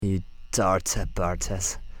You dirty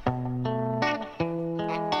Bartes.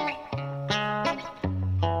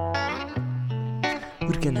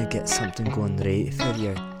 We're gonna get something going right for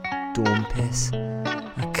your dome piss.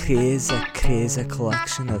 A crazy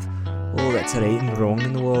collection of all that's right and wrong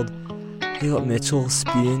in the world. You got Mitchell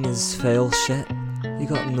spewing his foul shit. You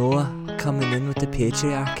got Noah coming in with the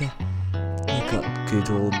patriarchy. You got good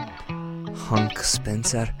old hunk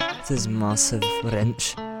Spencer with his massive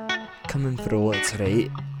wrench coming for all that's right.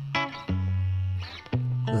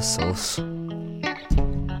 The sauce. What's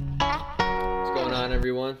going on,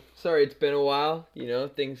 everyone? Sorry it's been a while. You know,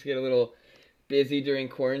 things get a little busy during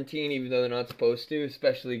quarantine, even though they're not supposed to,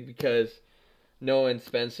 especially because Noah and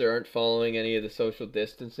Spencer aren't following any of the social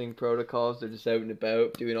distancing protocols. They're just out and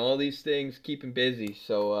about, doing all these things, keeping busy.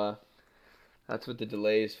 So, that's what the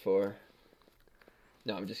delay is for.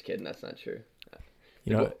 No, I'm just kidding. That's not true.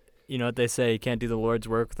 You know what they say, you can't do the Lord's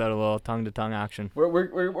work without a little tongue-to-tongue action.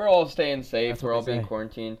 We're all staying safe. That's we're all being say.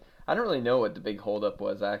 quarantined. I don't really know what the big holdup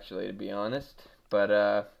was, actually, to be honest.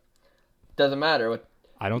 But doesn't matter.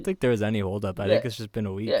 I don't think there was any holdup. I think it's just been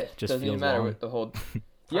a week. Yeah, it just doesn't feels even matter long. what the whole...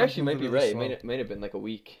 You actually might be right. It might have been like a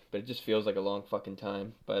week, but it just feels like a long fucking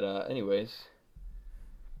time. But anyways,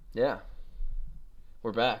 yeah,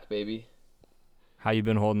 we're back, baby. How you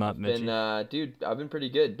been holding up, Mitch? Dude, I've been pretty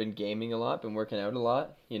good. Been gaming a lot. Been working out a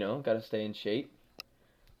lot. You know, got to stay in shape.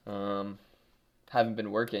 Haven't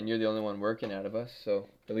been working. You're the only one working out of us, so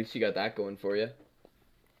at least you got that going for you.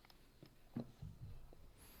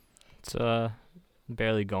 It's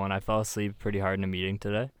barely going. I fell asleep pretty hard in a meeting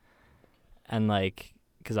today, and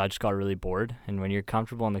because I just got really bored. And when you're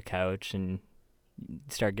comfortable on the couch and you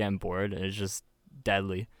start getting bored, it's just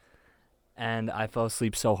deadly. And I fell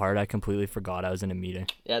asleep so hard I completely forgot I was in a meeting.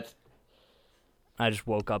 Yeah, I just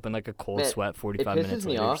woke up in like a cold sweat 45 minutes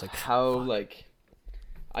later. It pisses me off how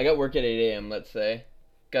I got work at 8 a.m. let's say,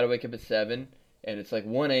 gotta wake up at 7, and it's like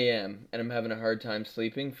 1 a.m. and I'm having a hard time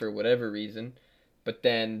sleeping for whatever reason. But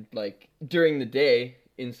then during the day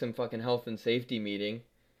in some fucking health and safety meeting,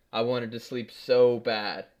 I wanted to sleep so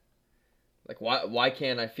bad. Why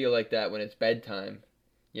can't I feel like that when it's bedtime?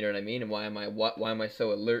 You know what I mean? And why am I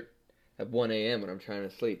so alert at 1 a.m. when I'm trying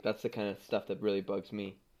to sleep? That's the kind of stuff that really bugs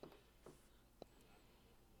me.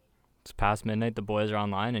 It's past midnight, the boys are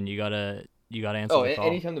online, and you gotta answer the call.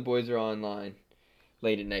 Anytime the boys are online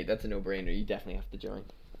late at night, that's a no-brainer. You definitely have to join.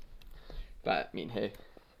 But I mean, hey,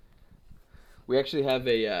 we actually have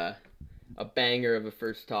a banger of a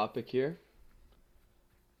first topic here.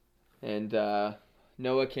 And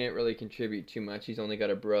Noah can't really contribute too much. He's only got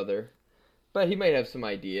a brother. But he might have some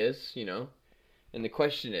ideas, you know. And the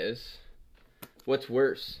question is, what's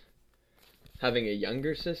worse? Having a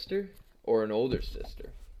younger sister or an older sister?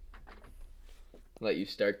 I'll let you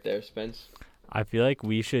start there, Spence. I feel like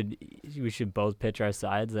we should both pitch our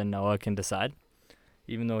sides, then Noah can decide.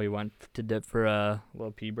 Even though he went to dip for a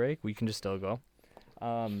little pee break, we can just still go.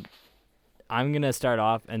 I'm going to start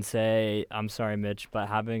off and say, I'm sorry, Mitch, but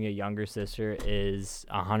having a younger sister is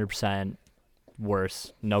 100%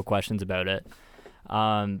 worse. No questions about it.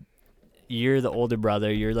 You're the older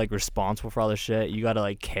brother. You're, responsible for all this shit. You got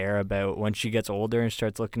to, care about when she gets older and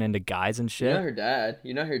starts looking into guys and shit. You're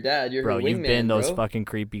not her dad. You're her wingman, you've been those bro. fucking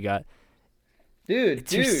creepy guys.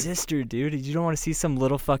 It's your sister, dude. You don't want to see some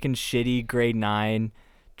little fucking shitty grade 9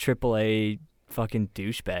 AAA fucking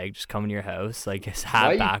douchebag just come in your house, his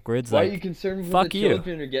hat backwards. Why are you concerned with what the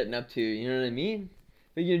children you. are getting up to? You know what I mean?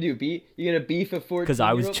 What are you gonna do? You gonna beef a 14-year-old? Because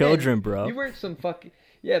I was children, bro. You weren't some fucking...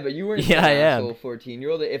 Yeah, but you weren't some asshole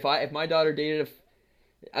 14-year-old. If my daughter dated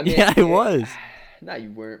I was. No,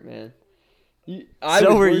 you weren't, man.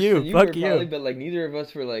 So were you. Fuck you. Probably, but neither of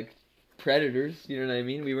us were predators. You know what I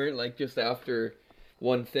mean? We weren't just after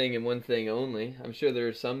one thing and one thing only. I'm sure there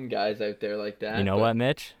are some guys out there like that. You know what,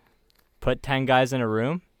 Mitch? Put 10 guys in a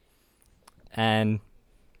room, and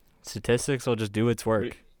statistics will just do its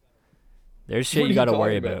work. There's shit you got to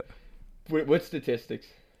worry about. What statistics?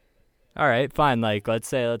 All right, fine. Let's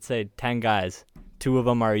say 10 guys. 2 of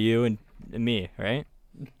them are you and me, right?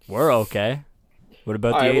 We're okay. What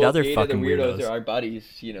about the 8 other fucking weirdos? Are our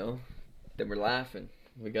buddies, you know. Then we're laughing.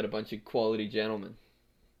 We got a bunch of quality gentlemen.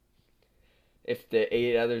 If the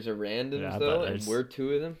 8 others are randoms, though, and we're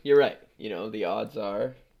 2 of them, you're right. You know, the odds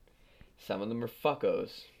are some of them are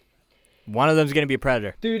fuckos. One of them's going to be a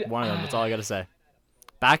predator. Dude. One of them. That's all I got to say.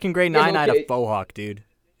 Back in grade 9, I had a faux hawk, dude.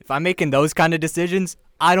 If I'm making those kind of decisions,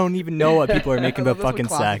 I don't even know what people are making about fucking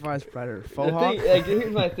sex. Predator. Faux hawk?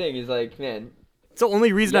 Here's my thing. Is man. It's the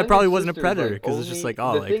only reason I probably wasn't a predator. Because it's just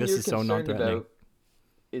this is so non-threatening.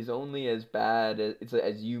 Is only as bad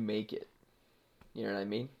as you make it. You know what I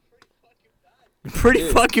mean? Pretty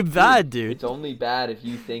fucking bad, dude. It's only bad if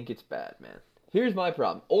you think it's bad, man. Here's my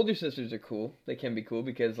problem. Older sisters are cool. They can be cool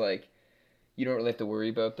because, like, you don't really have to worry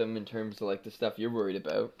about them in terms of, like, the stuff you're worried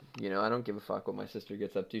about. You know, I don't give a fuck what my sister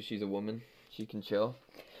gets up to. She's a woman. She can chill.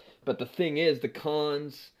 But the thing is, the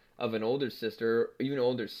cons of an older sister, or even an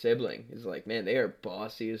older sibling, is like, man, they are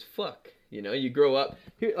bossy as fuck. You know, you grow up.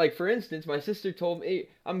 Here, like, for instance, my sister told me,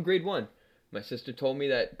 I'm grade 1. My sister told me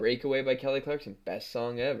that Breakaway by Kelly Clarkson, best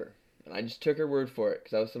song ever. And I just took her word for it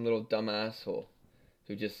because I was some little dumb asshole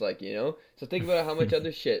who just, like, you know. So think about how much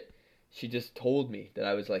other shit she just told me that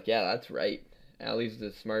I was like, yeah, that's right. Allie's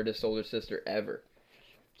the smartest older sister ever.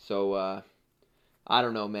 So, I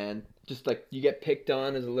don't know, man. Just, like, you get picked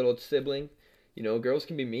on as a little sibling. You know, girls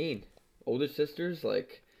can be mean. Older sisters,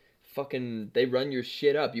 like, fucking, they run your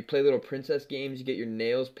shit up. You play little princess games, you get your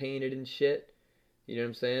nails painted and shit. You know what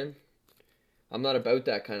I'm saying? I'm not about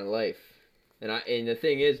that kind of life. And the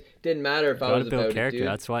thing is, didn't matter if I was about it, dude.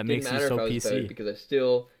 That's why it makes you so PC. Because I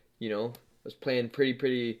still, you know, was playing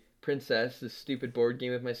Pretty Princess, this stupid board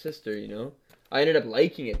game with my sister, you know? I ended up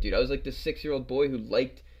liking it, dude. I was like this 6-year-old boy who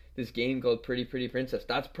liked this game called Pretty Princess.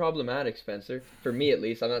 That's problematic, Spencer. For me, at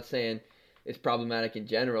least. I'm not saying it's problematic in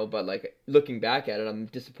general, but, like, looking back at it, I'm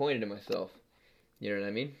disappointed in myself. You know what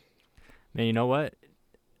I mean? Man, you know what?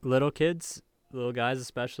 Little kids, little guys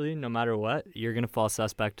especially, no matter what, you're going to fall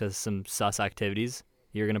suspect to some sus activities.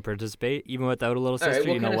 You're going to participate. Even without a little sister,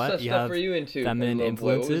 right, you know what? You have were you into, feminine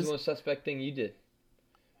influences. What was the most suspect thing you did?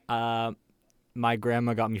 My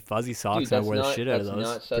grandma got me fuzzy socks, dude, and I wore the shit out of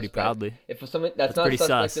those pretty proudly. If someone, that's not pretty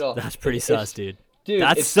suspect sus. at all. That's pretty sus, dude. Dude,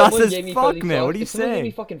 that's if sus someone as gave me fuck, fuzzy man. Socks, what are you if someone gave me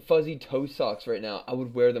saying? fucking fuzzy toe socks right now, I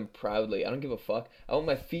would wear them proudly. I don't give a fuck. I want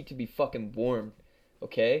my feet to be fucking warm.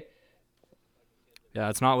 Okay? Yeah,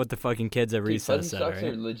 it's not what the fucking kids at recess said, fuzzy socks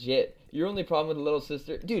right? are legit. Your only problem with a little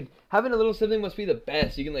sister, dude, having a little sibling must be the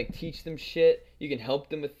best. You can, like, teach them shit. You can help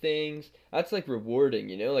them with things. That's, like, rewarding,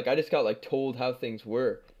 you know? Like, I just got, like, told how things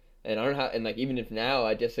were. And I don't have, and, like, even if now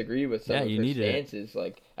I disagree with some of her stances,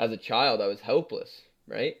 like, as a child, I was helpless,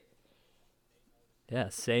 right? Yeah,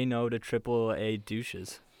 say no to AAA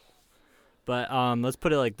douches. But let's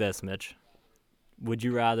put it like this, Mitch. Would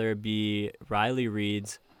you rather be Riley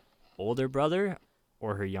Reid's older brother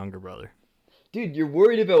or her younger brother? Dude, you're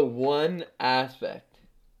worried about one aspect.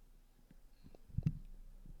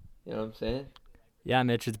 You know what I'm saying? Yeah,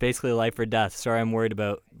 Mitch, it's basically life or death. Sorry, I'm worried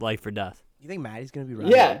about life or death. You think Maddie's gonna be right?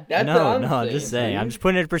 Yeah, that's what I'm saying. I'm just saying. Dude. I'm just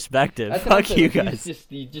putting it in perspective. That's Fuck you guys.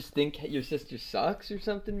 You just think your sister sucks or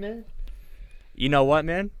something, man? You know what,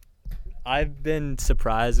 man? I've been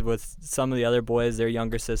surprised with some of the other boys. Their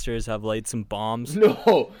younger sisters have laid some bombs.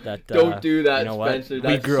 No, that, don't do that, you know Spencer. What?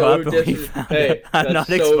 That's we grew so up and we found it. I'm not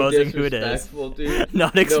exposing who it is. Dude.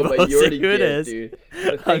 Not exposing but you already who it did, is. Dude.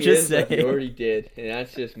 The thing I'm just is, saying. Like, you already did, and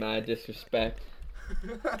that's just mad disrespect.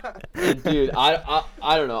 And dude, I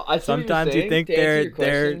don't know. I sometimes you think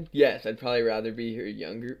they're yes, I'd probably rather be her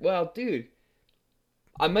younger. Well, dude,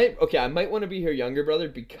 I might want to be her younger brother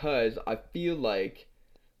because I feel like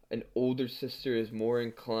an older sister is more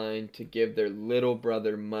inclined to give their little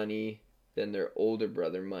brother money than their older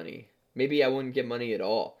brother money. Maybe I wouldn't get money at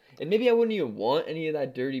all, and maybe I wouldn't even want any of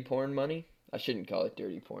that dirty porn money. I shouldn't call it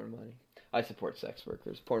dirty porn money. I support sex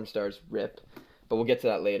workers, porn stars rip, but we'll get to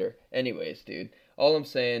that later. Anyways, dude. All I'm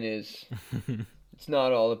saying is, it's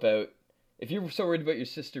not all about, if you're so worried about your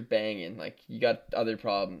sister banging, like, you got other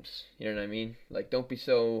problems, you know what I mean? Like, don't be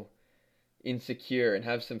so insecure and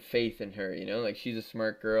have some faith in her, you know? Like, she's a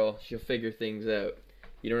smart girl, she'll figure things out.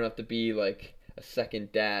 You don't have to be, like, a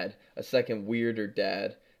second dad, a second weirder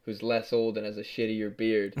dad, who's less old and has a shittier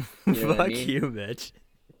beard. You know what I mean? Fuck you, bitch.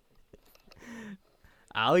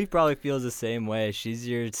 Allie probably feels the same way. She's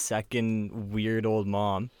your second weird old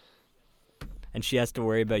mom. And she has to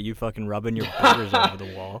worry about you fucking rubbing your boogers over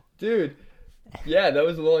the wall. Dude, yeah, that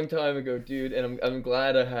was a long time ago, dude. And I'm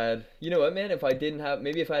glad I had... You know what, man? If I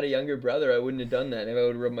had a younger brother, I wouldn't have done that. Maybe I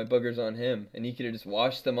would have rubbed my boogers on him. And he could have just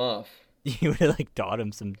washed them off. You would have, like, taught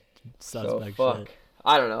him some suspect shit.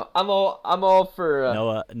 I don't know. I'm all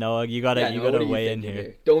for... Noah, you gotta weigh in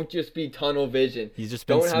here. Don't just be tunnel vision. He's just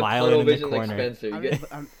been smiling in the corner. Like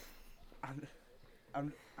Spencer.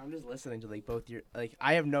 I'm just listening to, like, both your... Like,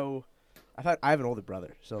 I have an older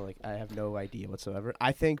brother, so, like, I have no idea whatsoever.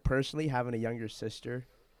 I think, personally, having a younger sister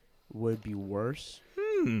would be worse.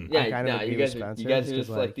 Yeah, you guys are just,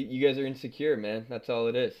 like, you guys are insecure, man. That's all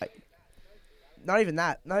it is. Not even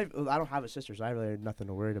that. I don't have a sister, so I really have nothing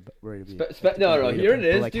to worry about. No, here it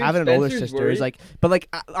is, but, like, dude. having an older sister worried. is, like... But, like,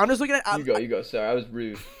 I'm just looking at... You go. Sorry, I was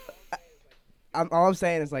rude. All I'm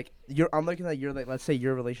saying is, like, I'm looking at your, like, let's say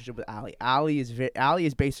your relationship with Allie. Allie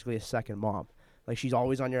is basically a second mom. Like she's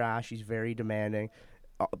always on your ass. She's very demanding,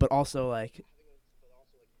 but also like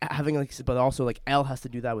but also like L has to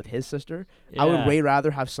do that with his sister. Yeah. I would way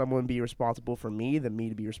rather have someone be responsible for me than me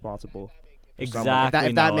to be responsible. For someone.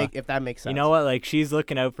 Exactly. If that makes sense. You know what? Like she's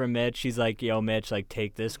looking out for Mitch. She's like, "Yo, Mitch, like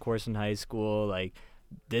take this course in high school. Like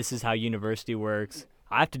this is how university works."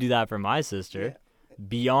 I have to do that for my sister. Yeah.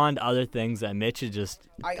 Beyond other things that Mitch is just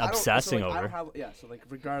obsessing over. So like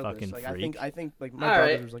regardless, Fucking like freak. I think like my All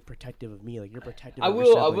brother right. was like protective of me. Like you're protective I of your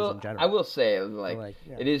will, siblings in general. I will say, like, So, like,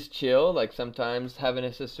 yeah. it is chill. Like sometimes having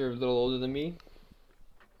a sister a little older than me,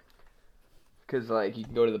 cause like you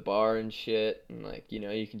can go to the bar and shit, and like you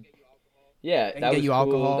can. Yeah, They can that get was you cool.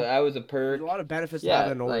 alcohol. That was a perk. There's a lot of benefits to Yeah,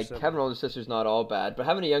 having an older like sibling. having an older sister's not all bad, but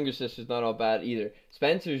having a younger sister's not all bad either.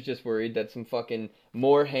 Spencer's just worried that some fucking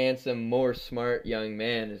more handsome, more smart young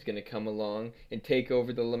man is gonna come along and take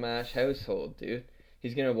over the Lamash household, dude.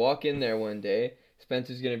 He's gonna walk in there one day.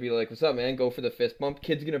 Spencer's gonna be like, "What's up, man? Go for the fist bump."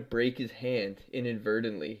 Kid's gonna break his hand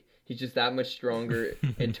inadvertently. He's just that much stronger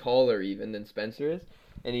and taller even than Spencer is,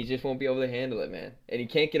 and he just won't be able to handle it, man. And he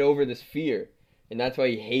can't get over this fear, and that's why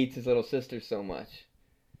he hates his little sister so much.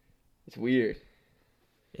 It's weird.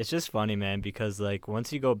 It's just funny, man, because like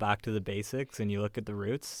once you go back to the basics and you look at the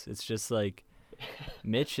roots, it's just like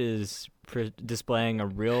Mitch is displaying a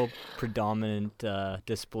real predominant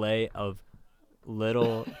display of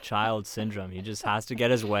little child syndrome. He just has to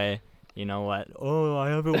get his way. You know what? Oh, I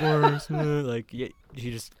have it worse. Like he's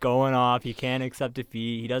just going off. He can't accept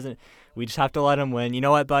defeat. He doesn't. We just have to let him win. You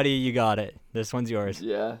know what, buddy? You got it. This one's yours.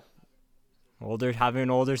 Yeah. Having an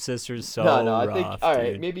older sister is so no, rough, I think all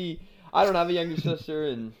right. dude. Maybe I don't have a younger sister,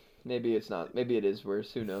 and maybe it's not. Maybe it is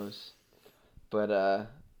worse. Who knows? But I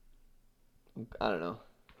don't know.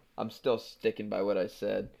 I'm still sticking by what I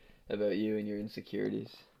said about you and your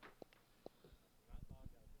insecurities.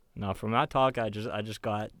 No, from that talk, I just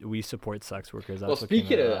got we support sex workers. That's Well, what came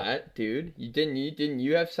speaking out of that, dude, didn't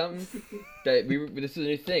you have something that this is a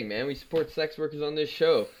new thing, man. We support sex workers on this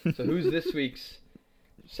show. So who's this week's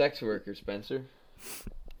sex worker, Spencer?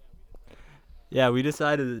 Yeah, we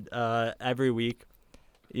decided every week,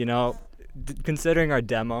 considering our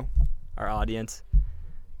demo, our audience,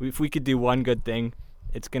 if we could do one good thing,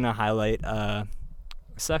 it's gonna highlight a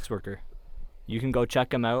sex worker. You can go check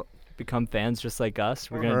them out. Become fans just like us.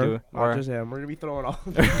 We're not just him. We're gonna be throwing all.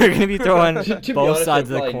 We're gonna be throwing to be both honest, sides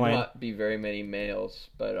of there'll the probably coin. not be very many males,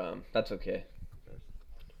 but that's okay.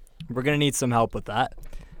 We're gonna need some help with that.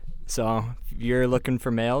 So if you're looking for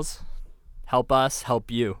males, help us, help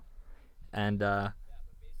you, and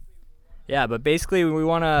yeah. But basically, we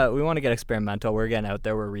wanna get experimental. We're getting out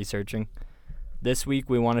there. We're researching. This week,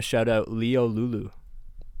 we want to shout out Leo Lulu.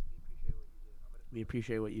 We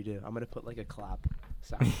appreciate what you do. I'm gonna put like a clap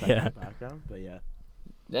sound effect Yeah. in the background, but yeah.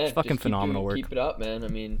 Yeah, It's fucking just phenomenal work. Keep it up, man. I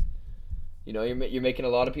mean, you're making a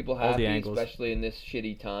lot of people All the happy, angles. especially in this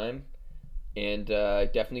shitty time, and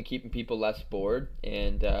definitely keeping people less bored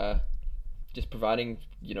and just providing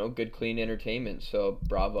good, clean entertainment. So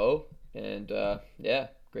bravo, and yeah,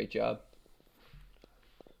 great job.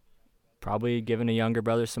 Probably giving a younger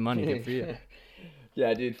brother some money. Good for you.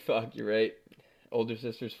 Yeah, dude. Fuck, you're right. Older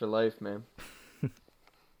sisters for life, man.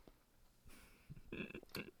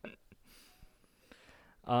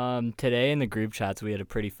 Today in the group chats we had a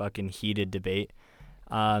pretty fucking heated debate.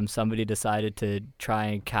 Somebody decided to try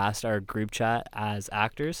and cast our group chat as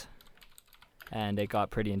actors, and it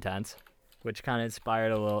got pretty intense, which kind of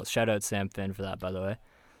inspired a little. Shout out Sam Finn for that, by the way.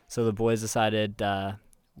 So the boys decided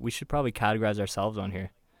we should probably categorize ourselves on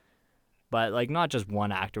here, but like not just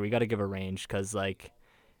one actor. We got to give a range, because like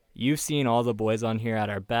you've seen all the boys on here at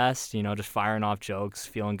our best, just firing off jokes,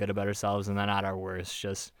 feeling good about ourselves, and then at our worst,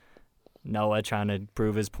 just Noah trying to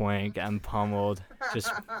prove his point, getting pummeled.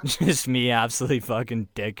 Just me absolutely fucking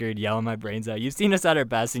dickered, yelling my brains out. You've seen us at our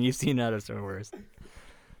best, and you've seen us at our worst.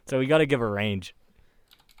 So we got to give a range.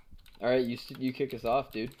 All right, you kick us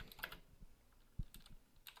off, dude.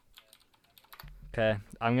 Okay,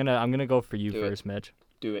 I'm gonna go for you Do it. first, Mitch.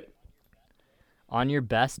 Do it. On your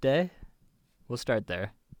best day, we'll start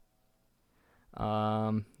there.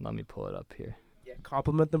 Let me pull it up here. Yeah,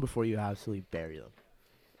 compliment them before you absolutely bury them.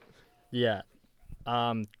 Yeah,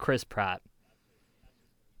 Chris Pratt.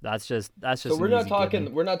 That's just. So we're an not easy talking.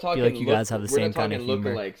 given. We're not talking. like you guys have the same kind of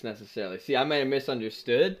humor. lookalikes necessarily. See, I might have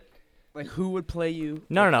misunderstood. Like who would play you?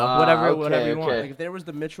 No, okay, whatever you want. okay. Like if there was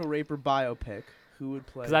the Mitchell Raper biopic, who would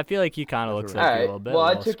play? Because I feel like he kind of looks like All you a right. little bit. Well, a I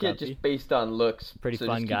little took it scruffy. just based on looks. Pretty so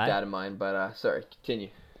fun just guy. Keep that in mind. But sorry, continue.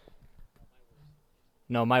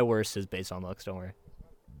 No, my worst is based on looks. Don't worry.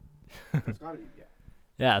 It's gotta be, yeah.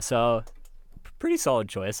 Yeah, so pretty solid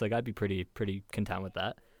choice. Like I'd be pretty content with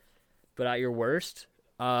that. But at your worst,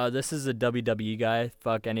 This is a WWE guy.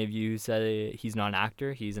 Fuck any of you who said he's not an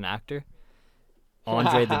actor. He's an actor.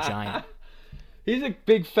 Andre the Giant. He's a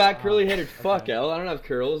big fat curly-headed fuck, L. I don't have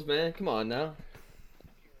curls, man. Come on now.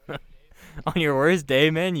 On your worst day,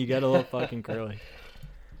 man, you get a little fucking curly.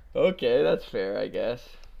 Okay, that's fair, I guess.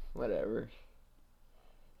 Whatever.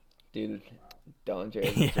 Dude,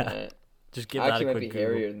 Andre the Yeah. Giant. Just give Actually that a might quick be Google.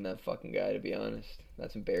 hairier than that fucking guy, to be honest.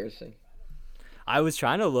 That's embarrassing. I was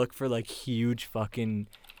trying to look for like huge fucking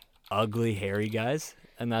ugly hairy guys,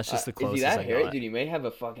 and that's just the Is closest he that I hairy? got. Dude, he may have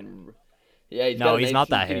a fucking... Yeah, he's No, got a he's nice not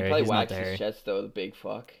that Dude, he hairy. probably He's not waxed that his hairy. chest, though, the big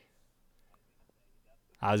fuck.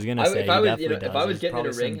 I was gonna say if I was, he definitely if I was does. getting in a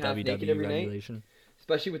There's probably ring some half naked WWE every night, regulation.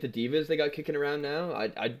 especially with the divas they got kicking around now,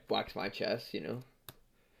 I'd wax my chest, you know?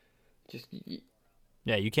 Just...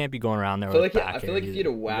 Yeah, you can't be going around there I feel with like, back I feel hair. like if you had a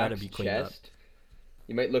You gotta waxed be cleaned up. chest,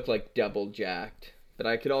 you might look like double jacked. But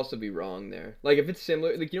I could also be wrong there. Like if it's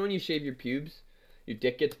similar, like you know when you shave your pubes, your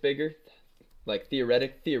dick gets bigger. Like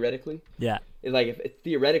theoretically, Yeah. it's like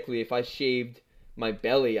theoretically, if I shaved my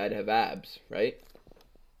belly, I'd have abs, right?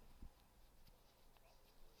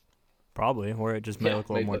 Probably, or it just might look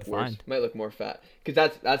a little more look worse. defined. Might look more fat.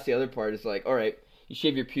 Because that's the other part. Is like, all right, you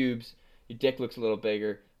shave your pubes, your dick looks a little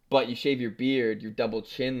bigger, but you shave your beard, your double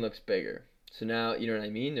chin looks bigger. So now, you know what I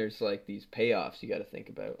mean? There's like these payoffs you got to think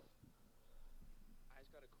about.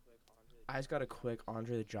 I just got a quick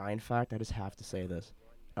Andre the Giant fact. I just have to say this.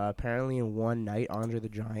 Apparently, in one night, Andre the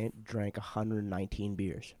Giant drank 119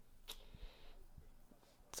 beers.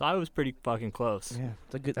 So I was pretty fucking close. Yeah,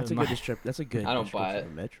 that's a My- good description. That's a good. I don't buy description it.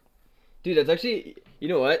 of Mitch. Dude, that's actually, you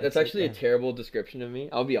know what? That's That's it, actually a yeah. terrible description of me.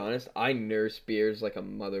 I'll be honest. I nurse beers like a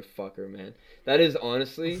motherfucker, man. That is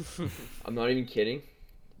honestly, I'm not even kidding.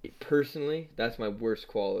 Personally, that's my worst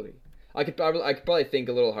quality. I could probably think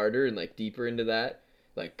a little harder and like deeper into that,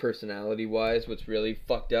 like personality wise, what's really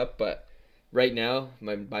fucked up. But right now,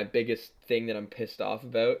 my biggest thing that I'm pissed off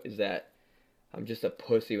about is that I'm just a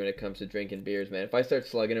pussy when it comes to drinking beers, man. If I start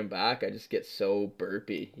slugging them back, I just get so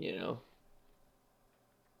burpy, you know.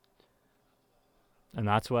 And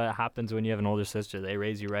that's what happens when you have an older sister. They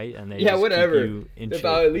raise you right, and they Yeah, just whatever. keep you in shape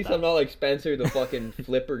At with least that. I'm not like Spencer, the fucking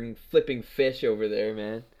flipping fish over there,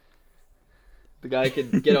 man. The guy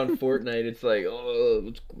could get on Fortnite. It's like, oh,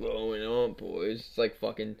 what's going on, boys? It's like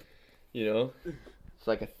fucking, you know, it's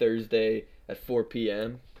like a Thursday at 4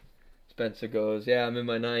 p.m. Spencer goes, yeah, I'm in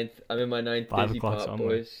my ninth 5 Dizzy o'clock Pop, somewhere.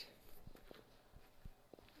 boys.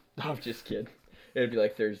 I'm just kidding. It'd be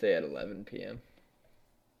like Thursday at 11 p.m.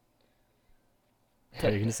 So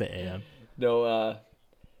you're gonna say AM. No,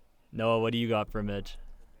 Noah, what do you got for Mitch?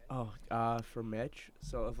 Oh, for Mitch.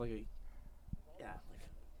 So if like, yeah, like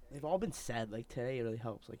they've all been said. Like today, it really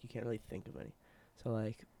helps. Like you can't really think of any. So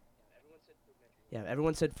like, yeah,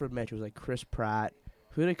 everyone said for Mitch it was like Chris Pratt.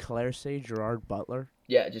 Who did Claire say? Gerard Butler.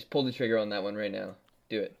 yeah, just pull the trigger on that one right now.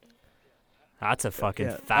 Do it. That's a fucking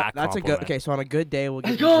Yeah, fat that's a compliment. good. Okay, so on a good day, we'll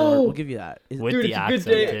give Let's you Gerard. go! We'll give you that. With Dude, the it's a good accent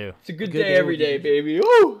day. too. It's a good Good day day every will day, give baby.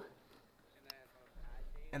 Woo!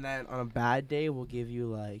 And then on a bad day, we'll give you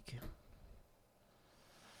like.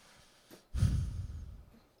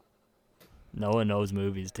 Noah knows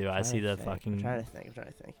movies too. I I'm see trying the to think, fucking. I'm trying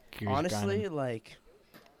to think. gears Honestly, grinding. like,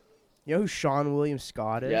 you know who Sean William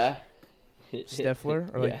Scott is? Yeah.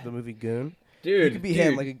 Stifler, or like Yeah. the movie Goon. Dude, He could be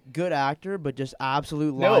him, like a good actor, but just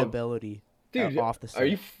absolute No. liability. dude, off the set. are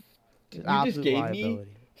you? You Just just absolute gave me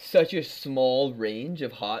liability. such a small range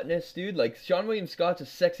of hotness, dude. Like Sean William Scott's a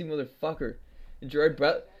sexy motherfucker. And Gerard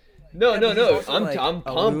Brett. No, Yeah, no, but he's no. also, I'm like, I'm a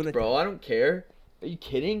pumped, lunatic. bro. I don't care. Are you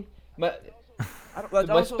kidding? My I don't, my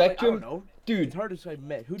also, like, I spectrum- don't know. dude, It's hard to say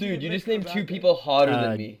Mitch. Who dude, you Mitch just for a named bad two day? people hotter Uh,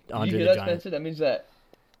 than me. Did Andre you hear the that, Giant. Spencer? That means that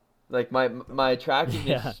like my attractiveness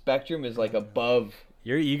Yeah. spectrum is like above.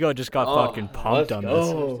 Your ego just got Oh, fucking pumped let's on go. this.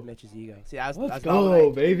 Serves to Mitch's ego. See, that's Let's not what I go,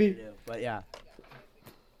 intended baby. to do, but yeah,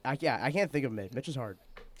 I can't think of Mitch. Mitch is hard.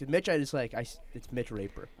 'Cause Mitch, I just like it's Mitch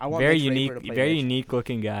Raper. I want Very Mitch unique, Raper to play very Mitch. unique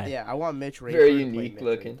looking guy. Yeah, I want Mitch Raper. Very to play unique Mitch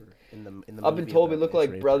looking. Raper in the I've been movie told we about look Mitch like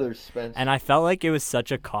Raper. brothers, Spencer. And I felt like it was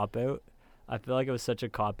such a cop out. I feel like it was such a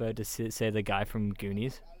cop out to say the guy from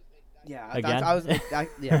Goonies. Yeah, Again? I was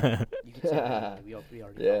yeah. You could say that. We already Yeah.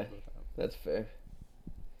 talked about that. That's fair.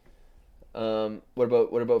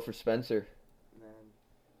 What about for Spencer?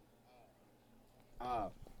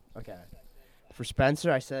 Okay. For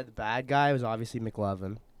Spencer, I said the bad guy was obviously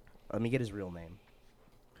McLovin. Let me get his real name.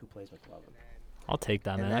 Who plays McLovin? I'll take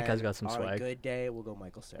that, man. And That guy's then got some on a swag. good day, we'll go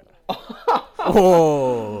Michael Cera.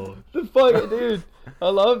 Oh, The fuck, dude! I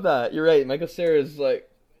love that. You're right. Michael Cera is like.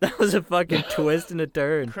 that was a fucking twist and a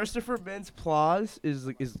turn. Christopher Mintz-Plasse is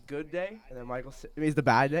good day, and then is the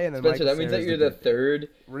bad day, and then Spencer, Michael that means Cera's that you're the good day. third.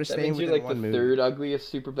 We're just That staying means you're within like the one movie. third ugliest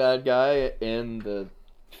super bad guy and the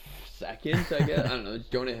seconds, I guess. I don't know. Is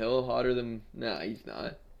Jonah Hill hotter than? Nah, he's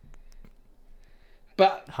not.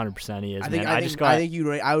 But 100% he is, I man. think I just got. I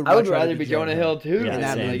would I would much rather be Jonah Hill too. Yeah,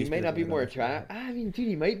 man. same. Like, he might not be more attractive. attractive. I mean, dude,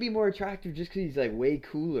 he might be more attractive just because he's like way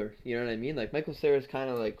cooler. You know what I mean? Like Michael Cera's kind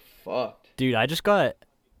of like fucked. Dude, I just got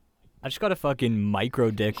a fucking micro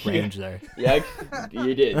dick Yeah. range there. Yeah,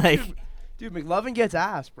 you did. Like, Dude, McLovin gets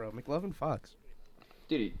ass, bro. McLovin fucks.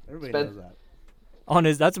 Dude, Everybody Spen- knows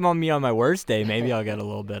that. that's on me on my worst day. Maybe I'll get a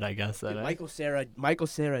little bit, I guess. Dude, That Michael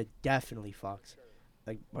Cera definitely fucks.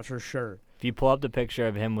 Like, for sure. if you pull up the picture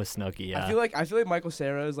of him with Snooki, yeah. I feel like Michael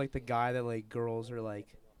Cera is like the guy that like girls are like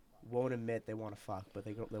won't admit they want to fuck, but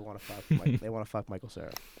they want to fuck. They want to fuck Michael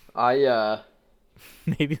Cera.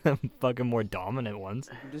 Maybe the fucking more dominant ones.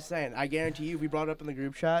 I'm just saying. I guarantee you, if we brought it up in the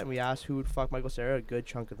group chat and we asked who would fuck Michael Cera, a good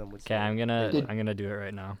chunk of them would say. Okay, I'm Did- gonna do it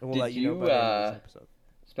right now. And we'll Did let you know you, by the end of this episode.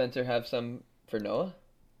 Spencer have some for Noah?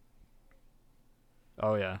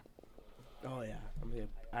 Oh yeah. Oh yeah.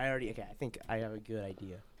 I think I have a good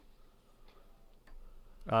idea.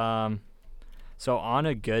 So on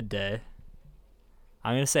a good day,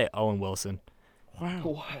 I'm gonna say Owen Wilson.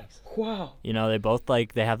 Wow. Wow. You know,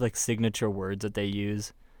 they have like signature words that they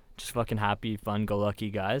use. Just fucking happy, fun, go lucky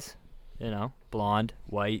guys. You know, blonde,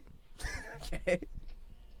 white. Okay.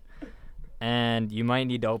 And you might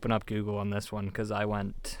need to open up Google on this one because I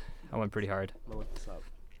went pretty hard. I'm gonna look this up.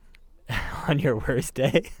 On your worst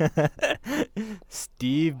day,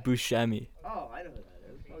 Steve Buscemi. Oh, I know who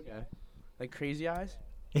that is. Okay. Like Crazy Eyes?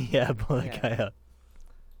 Yeah, pull that Yeah. guy up.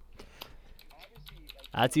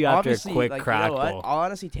 That's you after a Obviously, quick like, crack you know what? bowl. I'll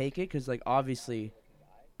honestly take it because, like, obviously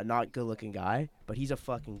a not good-looking guy, but he's a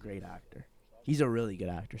fucking great actor. He's a really good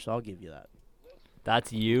actor, so I'll give you that.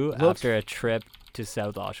 That's you Looks- after a trip to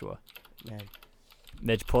South Oshawa. Man.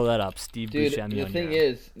 Mitch, pull that up. Steve Dude, Buscemi. the on thing your-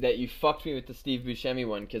 is that you fucked me with the Steve Buscemi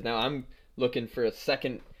one because now I'm looking for a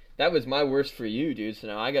second. That was my worst for you, dude. So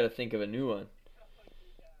now I got to think of a new one.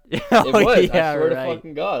 It Oh, was. yeah, I swear to right.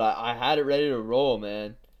 fucking God, I had it ready to roll,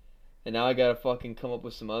 man. And now I gotta fucking come up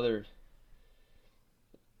with some other.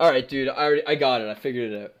 All right, dude. I got it. I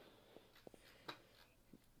figured it out.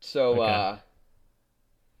 So, Okay.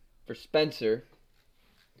 for Spencer,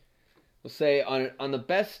 we'll say on the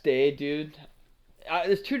best day, dude.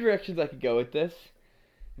 There's two directions I could go with this.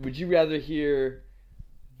 Would you rather hear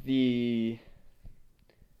the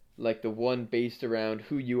one based around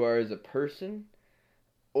who you are as a person,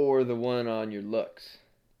 or the one on your looks?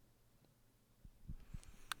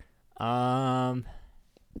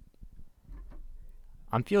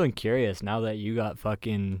 I'm feeling curious now that you got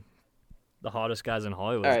fucking the hottest guys in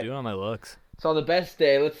Hollywood. All right. Doing on my looks. So on the best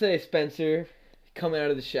day, let's say Spencer coming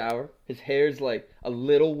out of the shower, his hair's like a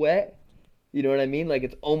little wet. You know what I mean? Like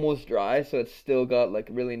it's almost dry, so it's still got like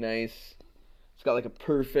really nice. It's got like a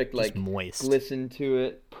perfect like Just moist. glisten to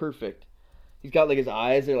it. Perfect. He's got like his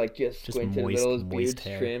eyes are like just Just squinted in the moist- middle. His moist beard's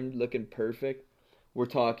hair. trimmed, looking perfect. We're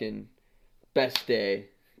talking best day,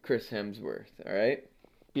 Chris Hemsworth. All right,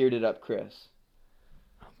 bearded up Chris.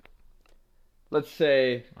 Let's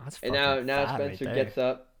say. That's And fucking now fat Spencer right there. gets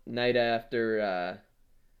up night after,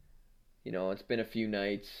 it's been a few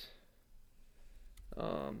nights.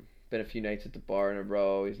 Been a few nights at the bar in a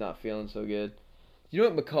row. He's not feeling so good. Do you know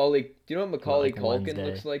what Macaulay Like Culkin Wednesday.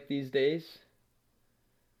 looks like these days?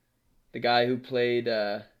 The guy who played.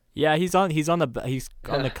 Yeah, he's on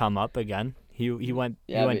the come up again. He went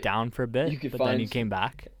Yeah, but down for a bit, you could but then find he some- came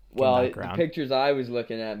back. Well, back the around. pictures I was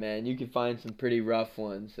looking at, man, you could find some pretty rough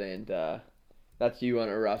ones, and that's you on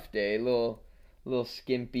a rough day. Little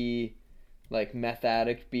skimpy, like meth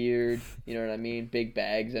addict beard. You know what I mean? Big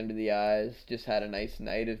bags under the eyes. Just had a nice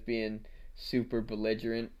night of being super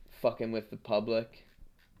belligerent, fucking with the public.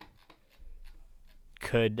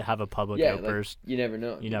 Could have a public Yeah, like, outburst. you never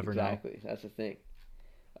know. You never know. exactly. That's the thing.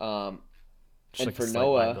 Just and like for a slight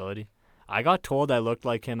Noah, liability. I got told I looked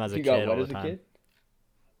like him as a you kid got what all as the a time. kid?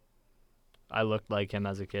 I looked like him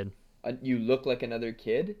as a kid. You look like another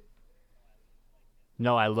kid.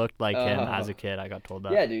 No, I looked like him Oh. as a kid. I got told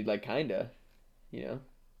that. Yeah, dude, like kinda, you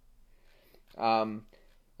know.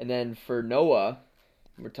 And then for Noah,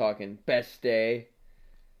 we're talking best day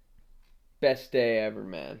ever,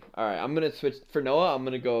 man. All right, I'm gonna switch for Noah. I'm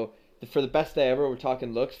gonna go for the best day ever. We're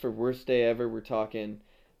talking looks. For worst day ever, we're talking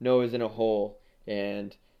Noah's in a hole,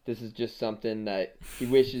 and this is just something that he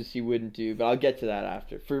wishes he wouldn't do. But I'll get to that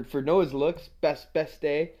after. For Noah's looks, best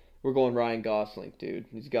day, we're going Ryan Gosling, dude.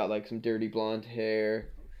 He's got like some dirty blonde hair,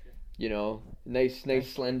 you know, nice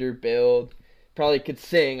slender build. Probably could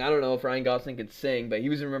sing. I don't know if Ryan Gosling could sing, but he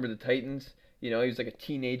was in Remember the Titans. You know, he was like a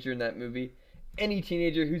teenager in that movie. Any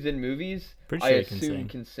teenager who's in movies, Pretty I sure he can assume sing.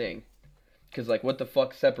 can sing. Because, like, what the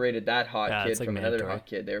fuck separated that hot Yeah, kid it's, like, from another mandatory. hot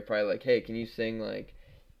kid? They were probably like, hey, can you sing, like,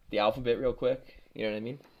 the alphabet real quick? You know what I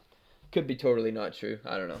mean? Could be totally not true.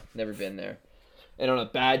 I don't know. Never been there. And on a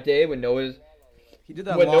bad day when Noah's... He did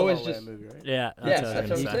that When La La Noah's Land just... movie, right? Yeah, Yes, that's that's what what I I'm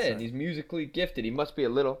was saying. gonna say. He's musically gifted. He must be a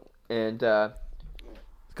little. And Got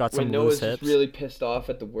some when loose Noah's just hips. really pissed off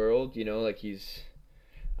at the world, you know, like he's...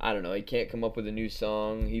 I don't know. He can't come up with a new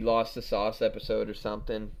song. He lost the Sauce episode or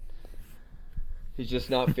something. He's just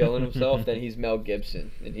not feeling himself. Then he's Mel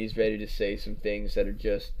Gibson. And he's ready to say some things that are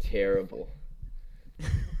just terrible.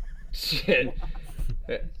 Shit.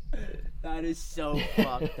 That is so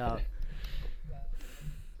fucked up.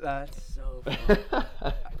 That's so fucked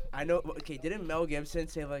up. I know. Okay, didn't Mel Gibson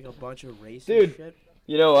say like a bunch of racist Dude. shit?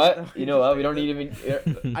 You know what? We don't need even...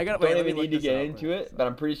 I gotta don't wait, let me even look need to this get up, into wait. it, but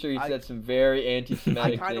I'm pretty sure he I- said some very I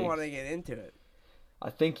anti-Semitic kind of things. want to get into it. I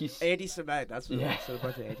think he's... Anti-Semitic. That's what Yeah. it said. A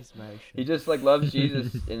bunch of anti-Semitic shit. He just like loves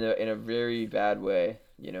Jesus in a very bad way,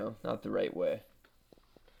 you know, not the right way.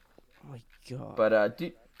 Oh my god. But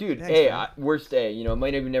dude, Thanks, hey, man. worst day, you know, it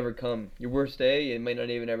might even never come. Your worst day, it might not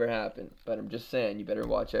even ever happen. But I'm just saying, you better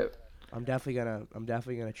watch out. I'm definitely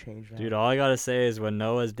gonna change that. Dude, all I gotta say is when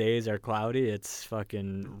Noah's days are cloudy, it's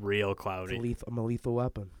fucking real It's cloudy. I'm a lethal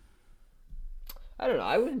weapon. I don't know.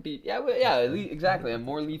 I wouldn't be. Yeah, exactly. A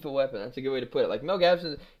more lethal weapon. That's a good way to put it. Like Mel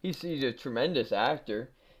Gibson, he's a tremendous actor.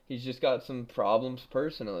 He's just got some problems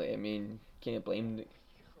personally. I mean, can't blame him.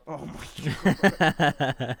 Oh my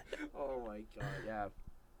god. Oh my god.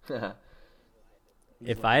 Yeah.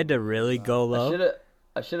 If I had to really go low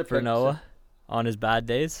I should have for Noah on his bad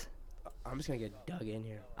days, I'm just gonna get dug in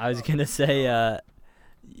here. I was gonna say,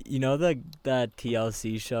 you know that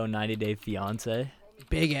TLC show 90 Day Fiance?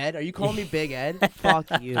 Big Ed? Are you calling me Big Ed?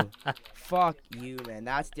 Fuck you. Fuck you, man.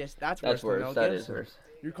 That's worse That's than worse. Mel That is Gibson. worse.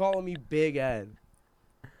 You're calling me Big Ed.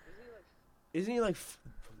 Isn't he like...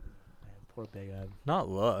 Man, poor Big Ed. Not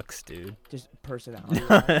looks, dude. Just personality.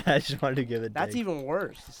 I just wanted to give it. That's even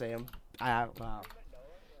worse to say him. Wow.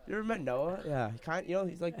 You ever met Noah? Yeah,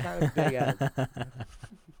 he's like kind of Big Ed. I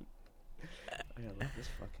gotta look this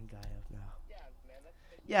fucking guy up now.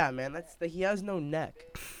 Yeah, man, he has no neck.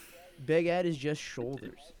 Big Ed is just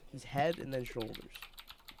shoulders. He's head and then shoulders.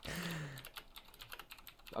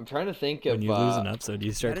 I'm trying to think of. When you lose an episode,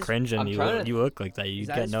 you start that is- cringing. I'm You trying look, to- you look like that. You Is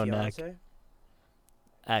that get his no neck. fiance?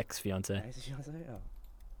 Ex fiance. Is his fiance? Oh.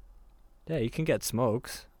 Yeah, you can get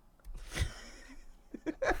smokes.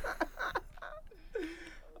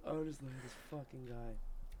 Oh, just look at this fucking guy.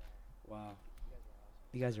 Wow.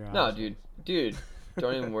 You guys are No, awesome. dude,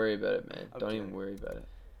 don't even worry about it, man. I'm Don't kidding. even worry about it.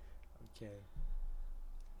 Okay.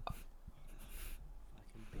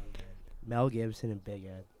 Fucking Big Ed. Mel Gibson and Big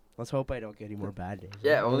Ed. Let's hope I don't get any more bad days.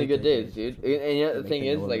 Yeah, only good days, dude. And yet the Make thing the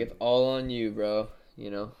is, Noah like, movie. it's all on you, bro.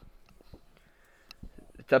 You know.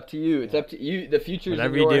 It's up to you. It's up to you. The future's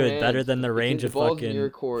Whatever in you your do is hands. better than the It's range in- of the ball's in fucking. your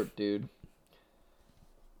court, dude.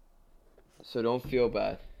 So don't feel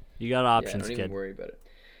bad. You got Yeah, options, don't kid. even worry about it.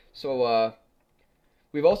 So,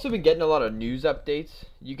 we've also been getting a lot of news updates.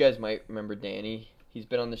 You guys might remember Danny. He's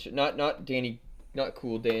been on the show. Not Danny, not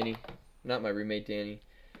cool Danny. Not my roommate Danny.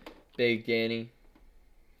 Big Danny.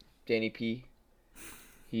 Danny P.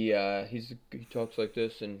 He talks like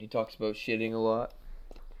this, and he talks about shitting a lot.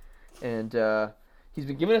 And he's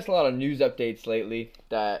been giving us a lot of news updates lately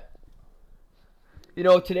that, you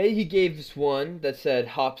know, today he gave us one that said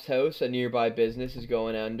Hop's House, a nearby business, is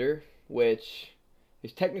going under, which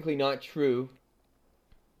is technically not true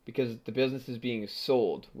because the business is being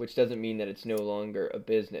sold, which doesn't mean that it's no longer a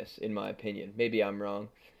business, in my opinion. Maybe I'm wrong,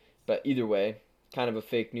 but either way, kind of a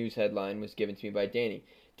fake news headline was given to me by Danny.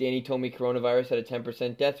 Danny told me coronavirus had a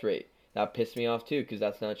 10% death rate. That pissed me off too because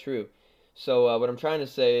that's not true. So what I'm trying to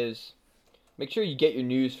say is make sure you get your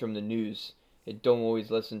news from the news and don't always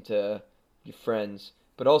listen to your friends.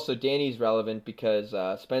 But also Danny's relevant because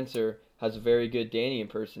Spencer has a very good Danny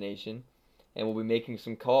impersonation and will be making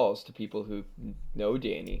some calls to people who know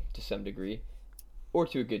Danny to some degree or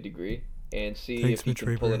to a good degree and see Thanks, if he Mitch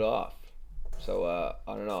can pull Raper. it off. So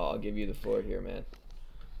I don't know, I'll give you the floor here, man.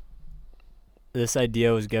 This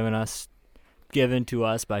idea was given to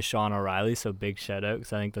us by Sean O'Reilly, so big shout out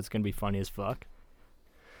because I think that's gonna be funny as fuck.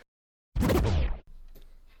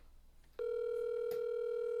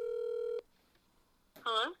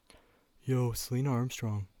 Hello? Yo, Selena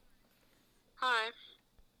Armstrong. Hi.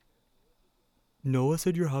 Noah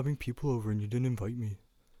said you're having people over and you didn't invite me.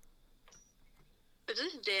 Is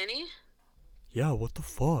this Danny? Yeah, what the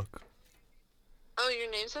fuck? Oh, your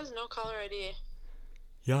name says no caller ID.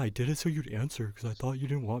 Yeah, I did it so you'd answer because I thought you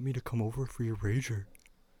didn't want me to come over for your rager.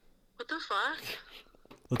 What the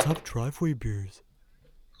fuck? Let's have driveway beers.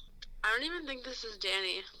 I don't even think this is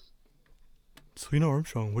Danny. Selena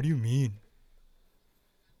Armstrong, what do you mean?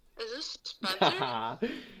 Is this Spencer?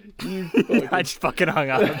 You I just fucking hung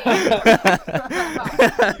up.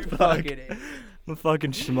 Fuck. I'm a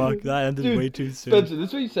fucking schmuck. That ended Dude, way too soon. Spencer, this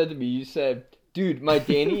is what you said to me. You said, dude, my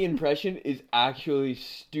Danny impression is actually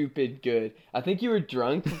stupid good. I think you were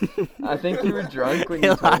drunk. I think you were drunk when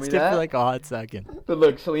you It told me lasted that. for like a hot second. But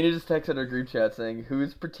look, Selena just texted our group chat saying,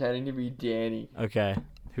 who's pretending to be Danny? Okay,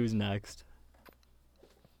 who's next?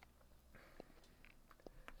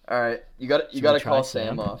 All right, you got Should we to try call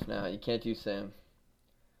Sam? Sam off now. You can't do Sam.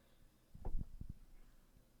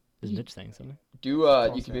 Is Mitch saying something? You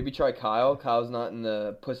can Sam. maybe try Kyle. Kyle's not in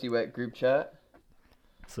the Pussy Wet group chat.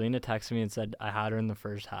 Selena texted me and said I had her in the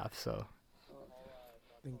first half, so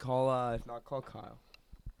Then call, if not, call Kyle.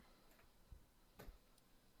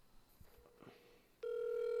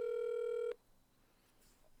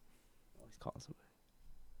 Oh, he's calling somebody.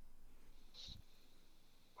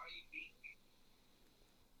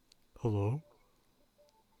 Hello?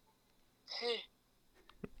 Hey,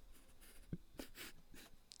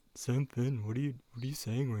 Sam Finn, what are you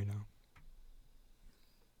saying right now?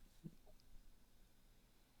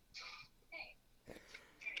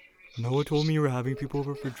 Noah told me you were having people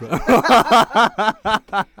over for drunk.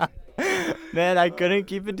 man, I couldn't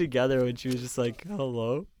keep it together when she was just like,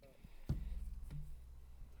 "Hello."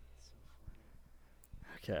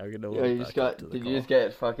 Okay, I'm gonna Yo, load you back just up got. to the Did call. you just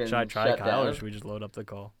get fucking Should I try shut Kyle or down? should we just load up the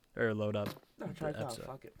call or load up? No, try the Kyle. episode?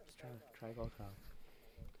 Fuck it. Let's try call Kyle.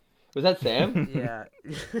 Was that Sam? Yeah.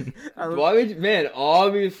 Why would you, man?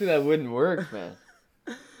 Obviously that wouldn't work, man.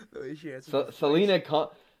 The way she answered the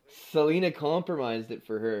Selena compromised it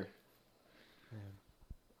for her.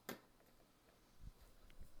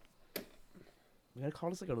 We gotta call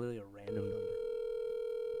this like a really random number.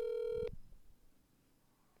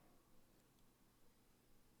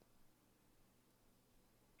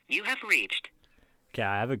 You have reached. Okay,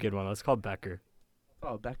 I have a good one. Let's call Becker.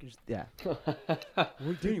 Oh, Becker's yeah.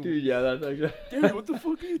 Dude, yeah, that's actually. Dude, what the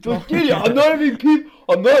fuck are you Dude, talking? yeah, I'm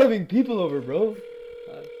not having people over, bro.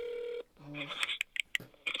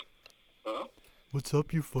 What's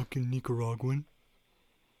up, you fucking Nicaraguan?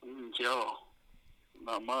 Yo,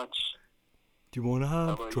 not much. Do you want to How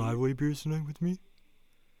have about you? driveway beers tonight with me?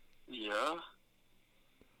 Yeah?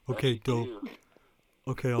 Okay, Actually, dope. do.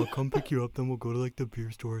 Okay, I'll come pick you up, then we'll go to like the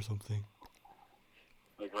beer store or something.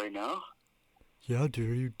 Like right now? Yeah, dude,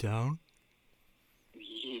 are you down?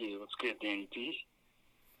 Yeah, what's good, Danny P?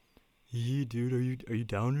 Yeah, dude, are you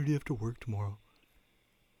down or do you have to work tomorrow?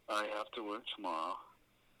 I have to work tomorrow,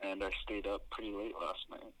 and I stayed up pretty late last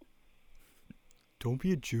night. Don't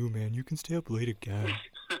be a Jew, man. You can stay up late again.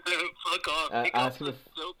 Fuck off. Take ask off him the if-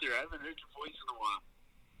 filter. I haven't heard your voice in a while.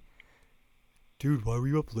 Dude, why were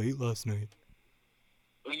you up late last night?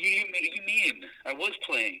 What do you mean? I was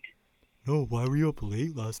playing. No, why were you up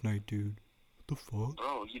late last night, dude? What the fuck?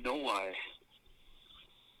 Bro, you know why.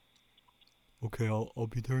 Okay, I'll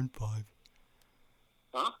be there in 5.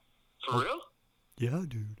 Huh? For Oh. real? Yeah,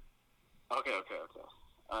 dude. Okay.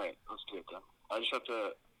 Alright, let's do it then. I just have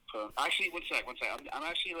to... Actually, one sec. I'm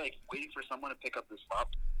actually, like, waiting for someone to pick up this laptop.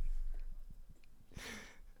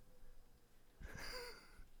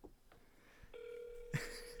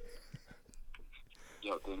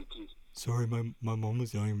 Yo, Danny, please. Sorry, my mom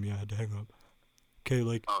was yelling at me. I had to hang up. Okay,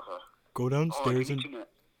 like, Okay. go Oh, downstairs give and me 2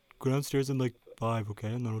 minutes. go downstairs in like 5, okay?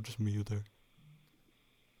 And then I'll just meet you there.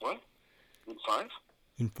 What? In 5?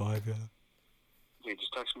 In 5, yeah. Okay,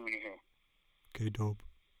 just text me when you're here. Okay, dope.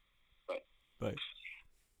 Bye. Bye.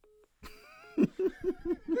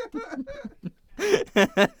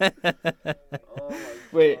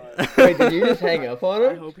 Wait, did you just hang up on I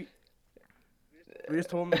him? hope he. We just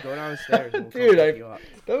told him to go downstairs. And we'll Dude, come pick you up.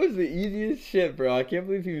 that was the easiest shit, bro. I can't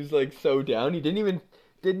believe he was like so down. He didn't even.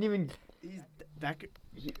 He's Becker.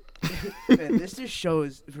 Man, this just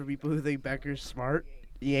shows for people who think Becker's smart.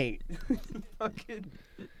 He ain't. Fucking.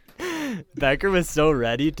 Becker was so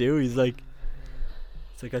ready too. He's like,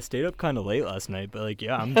 it's like I stayed up kind of late last night, but like,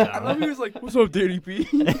 yeah, I'm I love down. he was like, "What's up, Danny P?"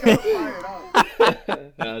 He got fired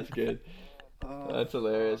up. That's good. Oh, That's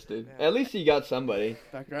hilarious, dude. man. At least you got somebody.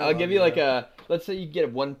 Becker, I I'll love give you like man. let's say you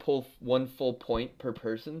get one full point per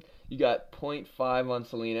person. You got 0.5 on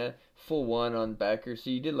Selena, full 1 on Becker. So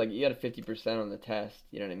you got a 50% on the test.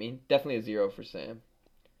 You know what I mean? Definitely a 0 for Sam.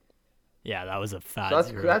 Yeah, that was a fat So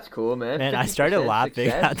zero. that's cool, man. Man, I started 50% laughing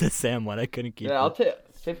success. at the Sam one. I couldn't keep Yeah, I'll it.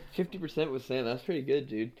 take 50% with Sam. That's pretty good,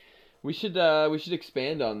 dude. We should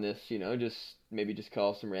expand on this. You know, just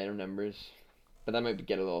call some random numbers, but that might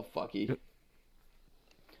get a little fucky.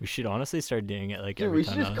 We should honestly start doing it like Dude, every we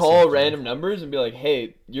time. should just on call Sam random numbers and be like,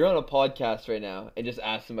 "Hey, you're on a podcast right now," and just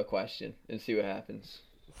ask them a question and see what happens.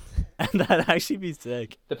 And that'd actually be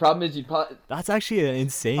sick. The problem is That's actually an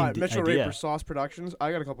insane All right, Mitchell idea. Raper, Sauce Productions.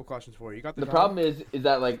 I got a couple questions for you. You got the the time? problem is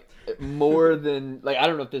that like more than like I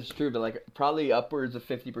don't know if this is true, but like probably upwards of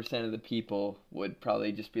 50% of the people would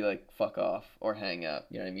probably just be like fuck off or hang up.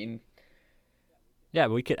 You know what I mean? Yeah,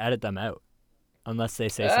 but we could edit them out. Unless they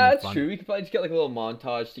say something That's funny. true. We could probably just get like a little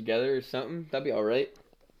montage together or something. That'd be all right.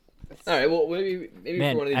 All right. Well, maybe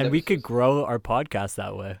Man, for one of these and we could episodes- grow our podcast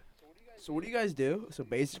that way. So what do you guys do? So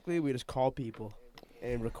basically, we just call people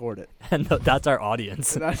and record it. And that's our audience.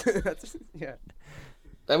 So that's yeah.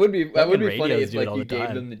 That would be funny radios if do it like all you the gave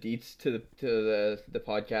time. them the deets to the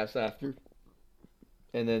podcast after,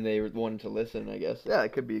 and then they wanted to listen. I guess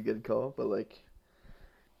it could be a good call, but like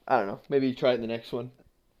I don't know. Maybe try it in the next one.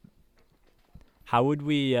 How would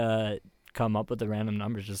we come up with the random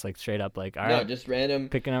numbers? Just like straight up, like, all No, right, just random.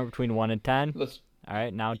 pick a number between 1 and 10. Let's All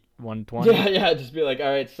right, now 120. yeah. Just be like, all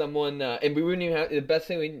right, someone, and we wouldn't even have the best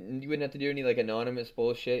thing. You wouldn't have to do any like anonymous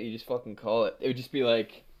bullshit. You just fucking call it. It would just be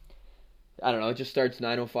like, I don't know. It just starts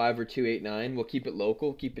 905 or 289. We'll keep it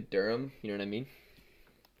local. Keep it Durham. You know what I mean?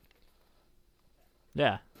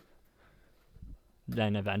 Yeah.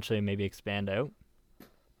 Then eventually maybe expand out.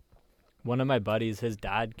 One of my buddies, his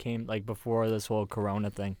dad came, like, before this whole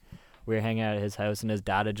Corona thing. We were hanging out at his house, and his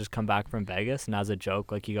dad had just come back from Vegas, and as a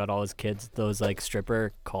joke, like, he got all his kids those, like,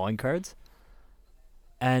 stripper calling cards.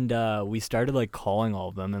 And we started, like, calling all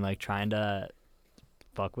of them and, like, trying to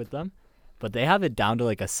fuck with them. But they have it down to,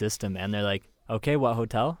 like, a system, and they're like, okay, what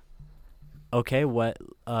hotel? Okay, what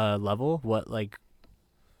level? What, like,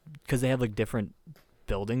 because they have, like, different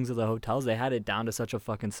buildings of the hotels. They had it down to such a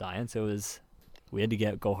fucking science. We had to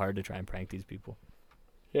go hard to try and prank these people.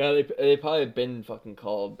 Yeah, they probably have been fucking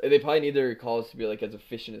called. They probably need their calls to be like as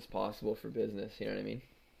efficient as possible for business. You know what I mean?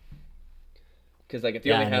 Because like if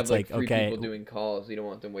you Yeah, only and have it's like like, three okay, people doing calls, you don't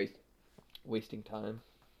want them wasting time.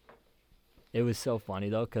 It was so funny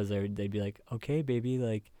though, because they'd be like, okay, baby,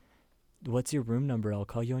 like, what's your room number? I'll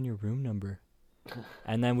call you on your room number.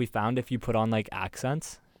 And then we found if you put on like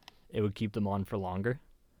accents, it would keep them on for longer.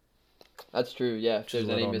 That's true. Yeah, if Which is there's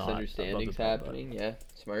a any little not above the misunderstandings belt, but- happening, yeah,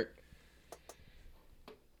 smart.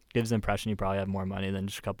 Gives the impression you probably have more money than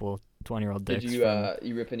just a couple 20-year-old Did dicks you from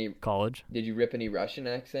you rip any? college. Did you rip any Russian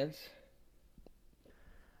accents?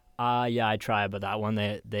 Yeah, I tried, but that one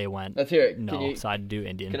they went Let's hear it. no, so I'd do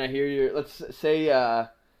Indian. Can I hear your? Let's say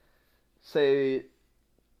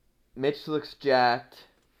Mitch looks jacked,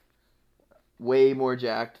 way more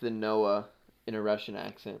jacked than Noah in a Russian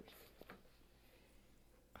accent.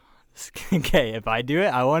 Okay, if I do it,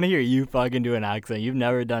 I want to hear you fucking do an accent. You've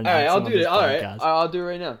never done an All right, accent I'll on do it. this All right, podcast. I'll do it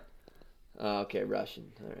right now. Okay,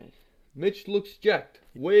 Russian. All right. Mitch looks jacked,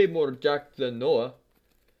 way more jacked than Noah.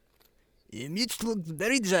 Mitch looks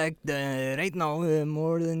very jacked right now,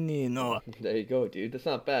 more than Noah. There you go, dude. That's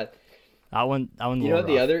not bad. That one. You know what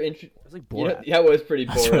the other It's like You know, Borat. that was pretty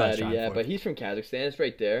That's what I was Borat, trying yeah. for. But he's from Kazakhstan. It's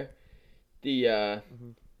right there. You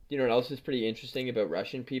know what else is pretty interesting about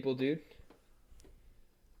Russian people, dude?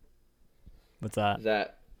 What's that? Is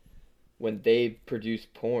that when they produce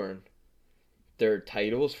porn, their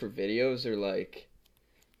titles for videos are like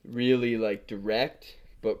really like direct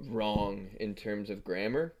but wrong in terms of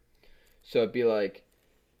grammar. So it'd be like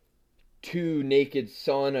 2 naked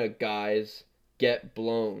sauna guys get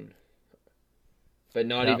blown. But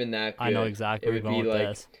not Yep, even that good. I know exactly It where you're would going be with like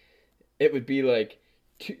this. it would be like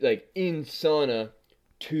in sauna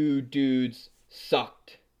 2 dudes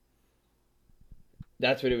sucked.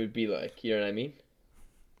 That's what it would be like. You know what I mean?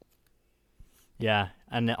 Yeah,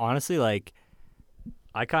 and honestly, like,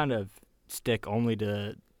 I kind of stick only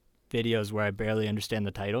to videos where I barely understand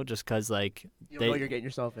the title, just because, like, You know what you're getting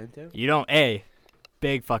yourself into? you don't.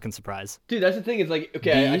 Big fucking surprise. Dude, that's the thing. Is like,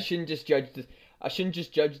 okay, I B? shouldn't just judge this. I shouldn't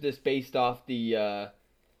just judge this based off the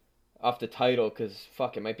title, because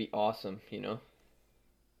fuck, it might be awesome. You know?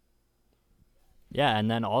 Yeah, and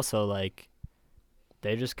then also, like,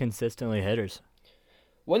 they're just consistently hitters.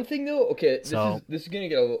 One thing though, okay, So- this is gonna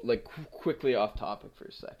get like quickly off topic for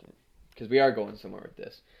a second, because we are going somewhere with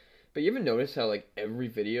this. But you ever notice how like every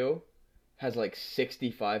video has like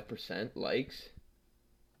 65% likes?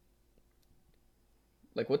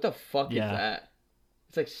 Like what the fuck Yeah. is that?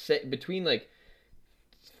 It's like between like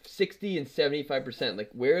 60 and 75%. Like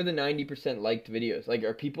where are the 90% liked videos? Like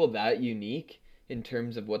are people that unique in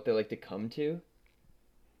terms of what they like to come to?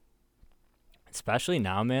 Especially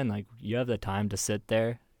now, man. Like, you have the time to sit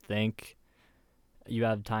there, think. You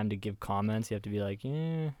have time to give comments. You have to be like,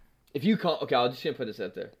 If you okay, I'll just gonna put this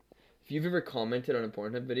out there. If you've ever commented on a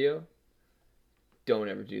Pornhub video, don't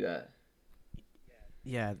ever do that.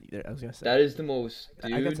 Yeah, I was gonna say. That is the most,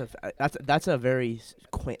 dude. That's a very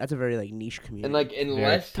quaint. That's a very like niche community. And like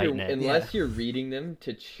unless you're tight-knit. you're reading them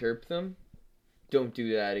to chirp them, don't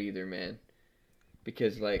do that either, man.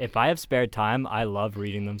 Because like If I have spare time, I love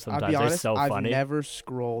reading them sometimes. I'll be honest, They're so I've funny. never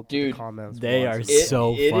scrolled to Dude, the comments. they once. are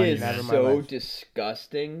so it funny, is man. Never in my so life.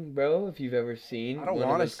 disgusting, bro. If you've ever seen, I don't one of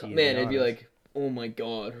wanna those see it, to man, be it'd be honest. like, oh my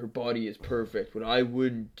god, her body is perfect. What I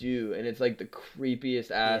wouldn't do, and it's like the creepiest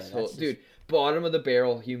asshole, that's just- dude. Bottom of the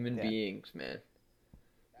barrel human Yeah. beings, man.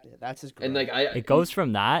 Yeah, that's just. And gross. like It goes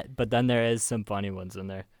from that, but then there is some funny ones in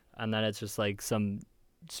there, and then it's just like some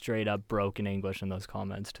straight up broken English in those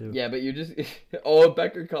comments too. Yeah, but you just oh,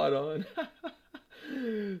 Becker caught on.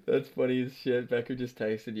 That's funny as shit. Becker just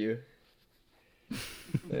texted you.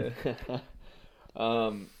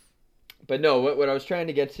 But no, what I was trying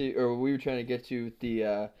to get to, or what we were trying to get to with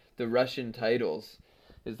the Russian titles,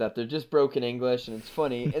 is that they're just broken English and it's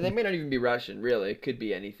funny, and they may not even be Russian, really. It could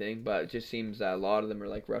be anything, but it just seems that a lot of them are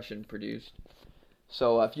like Russian produced.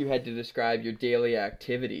 So if you had to describe your daily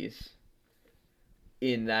activities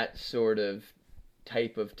in that sort of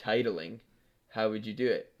type of titling, how would you do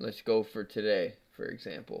it? Let's go for today, for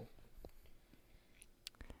example.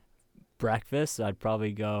 Breakfast, I'd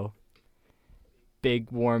probably go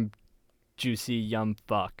big, warm, juicy, yum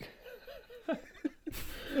fuck.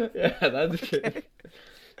 Yeah, that's good.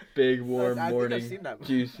 Big, warm, I think I've morning, seen that before.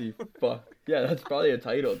 juicy fuck. Yeah, that's probably a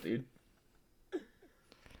title, dude.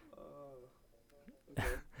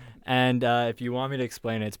 And if you want me to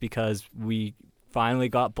explain it, it's because we finally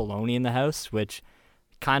got bologna in the house, which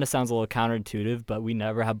kind of sounds a little counterintuitive, but we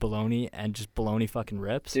never have bologna and just bologna fucking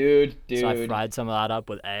rips. Dude. So I fried some of that up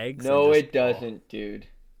with eggs. No, and just, it doesn't, dude.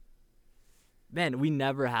 Man, we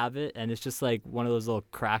never have it, and it's just like one of those little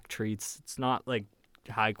crack treats. It's not like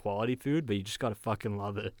high quality food, but you just gotta fucking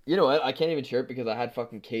love it. You know what? I can't even chirp because I had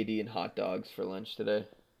fucking KD and hot dogs for lunch today.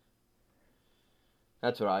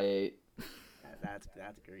 That's what I ate.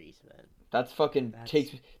 That's grease, man. That's fucking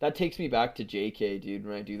takes me back to JK, dude.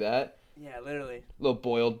 When I do that, Yeah, literally. little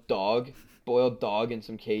boiled dog and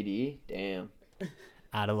some KD. Damn.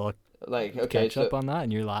 Add a little Like okay, ketchup so on that,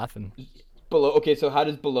 and you're laughing. Okay, so how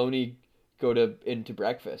does bologna go into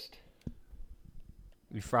breakfast?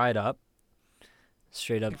 We fry it up,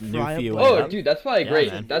 straight up You fry up Newfie like- way Oh, up. dude, that's probably Yeah,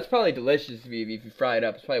 great. man. That's probably delicious if you fry it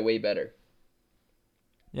up. It's probably way better.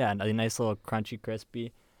 Yeah, a nice little crunchy,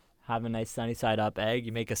 crispy. Have a nice sunny side up egg.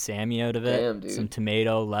 You make a Sammy out of it. Damn, dude. Some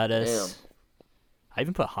tomato, lettuce. Damn. I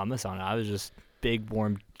even put hummus on it. I was just big,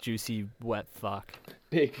 warm, juicy, wet fuck.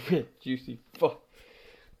 Big juicy fuck.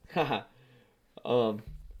 Haha. All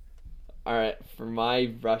right, for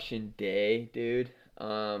my Russian day, dude.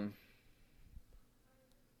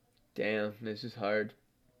 Damn, this is hard.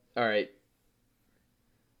 All right.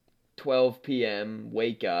 12 p.m.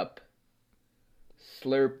 Wake up.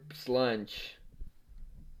 Slurps lunch.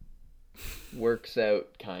 Works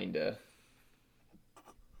out kinda.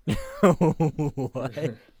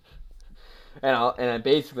 What?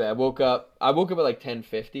 I woke up at like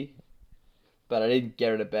 10:50, but I didn't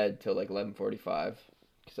get out of bed till like 11:45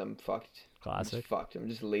 because I'm fucked. Classic. I'm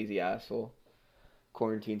just a lazy asshole.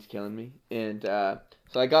 Quarantine's killing me. And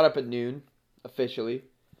so I got up at noon officially,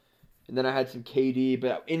 and then I had some KD,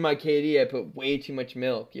 but in my KD I put way too much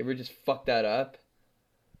milk. You ever just fuck that up?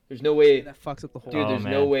 There's no way, That fucks up the whole. dude. Oh, There's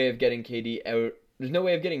man. no way of getting KD out. There's no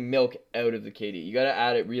way of getting milk out of the KD. You gotta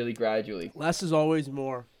add it really gradually. Less is always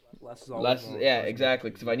more. Less is always Less, more. yeah, exactly.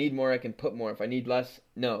 Because if I need more, I can put more. If I need less,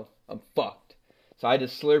 no, I'm fucked. So I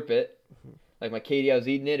just slurp it. Like my KD, I was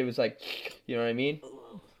eating it. It was like, you know what I mean?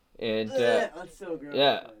 And That's so gross.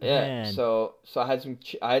 yeah. Man. So I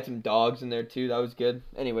had some dogs in there too. That was good.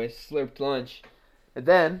 Anyway, slurped lunch, and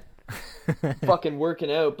then fucking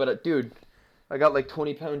working out. But dude, I got like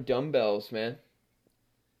 20-pound dumbbells, man.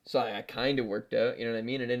 So I kind of worked out. You know what I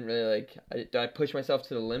mean? I didn't really did I push myself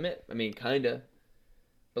to the limit? I mean, kind of.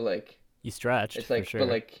 But like, You stretched, it's like, for sure. but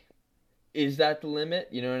like, is that the limit?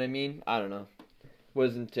 You know what I mean? I don't know.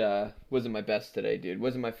 Wasn't my best today, dude.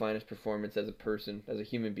 Wasn't my finest performance as a person, as a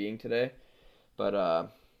human being today. But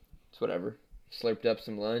it's whatever. Slurped up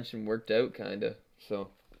some lunch and worked out, kinda. So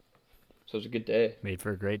it was a good day. Made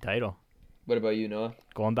for a great title. What about you, Noah?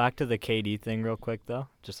 Going back to the KD thing real quick, though,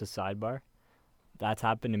 just a sidebar. That's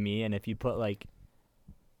happened to me, and if you put, like,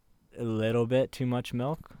 a little bit too much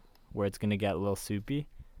milk, where it's going to get a little soupy,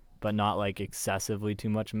 but not, like, excessively too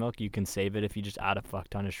much milk, you can save it if you just add a fuck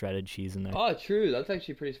ton of shredded cheese in there. Oh, true. That's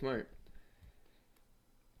actually pretty smart.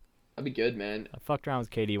 That'd be good, man. I fucked around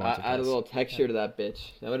with KD once or Add a twice. little texture to that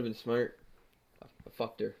bitch. That would have been smart. I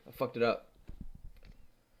fucked her. I fucked it up.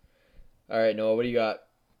 All right, Noah, what do you got?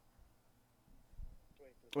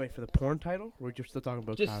 Wait, for the porn title? We're just still talking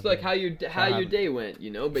about Just comedy? like how your day went,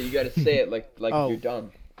 you know. But you gotta say it like Oh. you're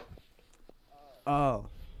dumb. Oh.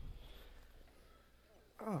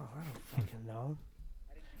 I don't fucking know.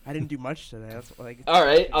 I didn't do much today. That's like. All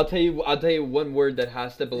right, I'll tell you one word that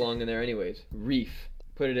has to belong in there anyways. Reef.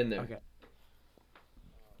 Put it in there. Okay.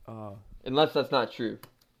 Unless that's not true.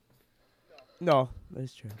 No,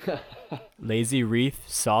 that's true. Lazy reef,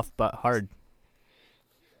 soft but hard.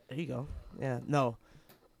 There you go. Yeah. No.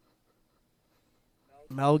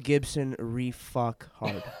 Mel Gibson fuck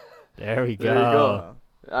hard. There we go. There you go.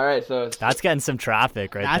 All right, so That's getting some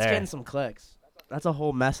traffic right That's there. getting some clicks. That's a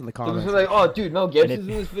whole mess in the someone's comments. like, "Oh, dude, Mel Gibson's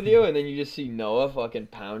in this video," and then you just see Noah fucking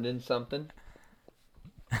pounding something.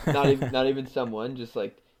 Not even someone, just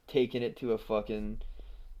like taking it to a fucking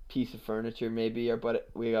piece of furniture, maybe. But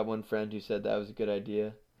we got one friend who said that was a good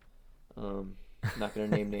idea. I'm not gonna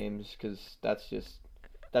name names because that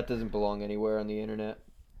doesn't belong anywhere on the internet.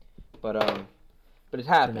 But it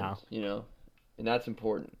happened, now. you know, and that's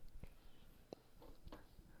important.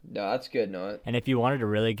 No, that's good, Noah. And if you wanted to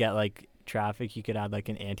really get like traffic, you could add like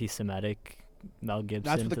an anti-Semitic Mel Gibson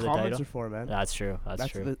That's what to the the comments title. are for, man. That's true. That's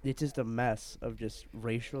true. It's just a mess of just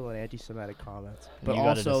racial and anti-Semitic comments, but You gotta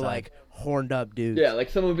also decide. like horned up dudes. Yeah, like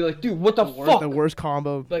someone would be like, "Dude, what the the fuck?" the worst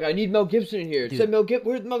combo. Like, I need Mel Gibson in here. It Dude. said Mel Gibson.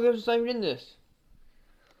 Where's Mel Gibson not even in this?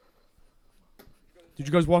 Did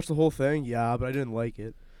you guys watch the whole thing? Yeah, but I didn't like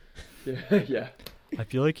it. Yeah. I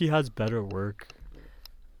feel like he has better work.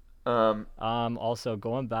 Um. Also,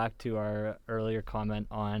 going back to our earlier comment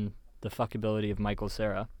on the fuckability of Michael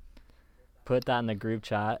Cera, put that in the group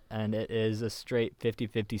chat, and it is a straight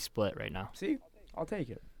 50-50 split right now. See, I'll take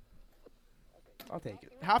it.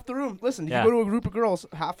 Half the room. Listen, if Yeah. you go to a group of girls,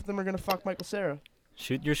 half of them are gonna fuck Michael Cera.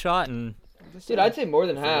 Shoot your shot, and Dude, I'd say more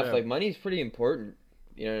than half. real. Like, money's pretty important.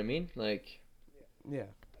 You know what I mean? Like, Yeah,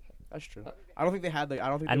 that's true. I don't think they had like. I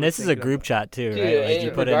don't think. and they were this is a thinking group of- chat too, dude, right? Like and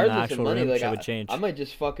you put it in an regardless of actual money, room, like, shit would change. I might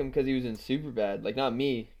just fuck him because he was in Superbad. Like, not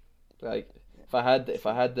me. Like, if I had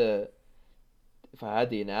the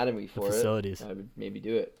anatomy The for it, facilities. I would maybe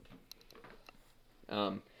do it.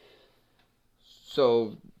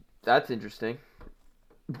 So that's interesting.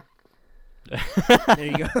 There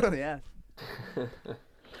you go. Yeah.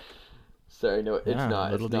 Sorry, no, it's Yeah,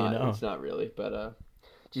 not. little It's do you not. know. It's not really. But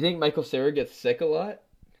do you think Michael Cera gets sick a lot?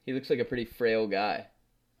 He looks like a pretty frail guy.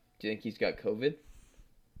 Do you think he's got COVID?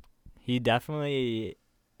 He definitely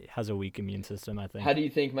has a weak immune system, I think. How do you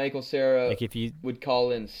think Michael Cera Like if you would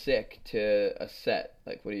call in sick to a set?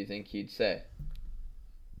 Like, what do you think he'd say?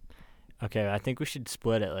 Okay, I think we should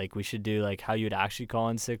split it. Like we should do like how you'd actually call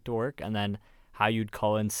in sick to work, and then how you'd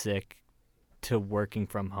call in sick to working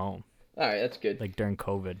from home, All right, that's good. like during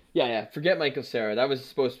COVID. Yeah. Forget Michael Cera. That was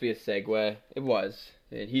supposed to be a segue. It was.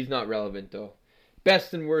 And he's not relevant though.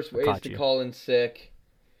 Best and worst ways Caught to you. call in sick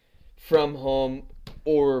from home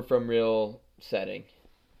or from real setting.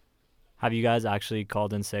 Have you guys actually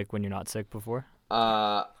called in sick when you're not sick before?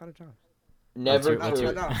 100 times. Never. What's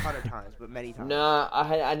your- Not 100 times, but many times. Nah,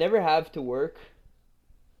 I never have to work.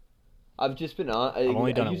 I've just been on. I've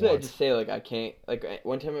only done it usually I once. just say like I can't. Like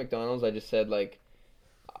one time at McDonald's, I just said like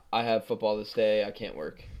I have football this day. I can't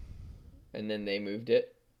work, and then they moved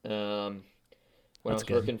it. When I That's was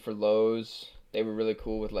good. working for Lowe's, they were really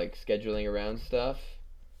cool with like scheduling around stuff.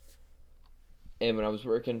 And when I was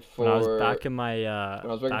working for When I was back in my when I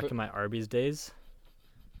was working back for- in my Arby's days,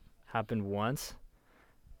 happened once.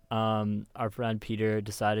 Our friend Peter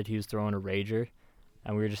decided he was throwing a rager,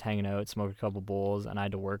 and we were just hanging out, smoking a couple bowls, and I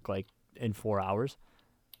had to work like in 4 hours,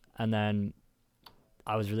 and then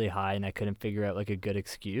I was really high and I couldn't figure out like a good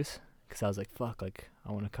excuse because I was like, "Fuck, like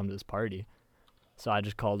I want to come to this party," so I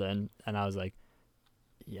just called in and I was like,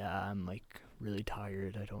 "Yeah, I'm like really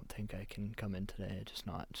tired. I don't think I can come in today. It's just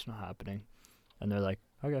not happening," and they're like,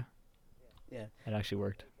 "Okay." Yeah. It actually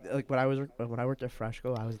worked. Like when I worked at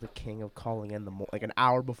Freshco, I was the king of calling in like an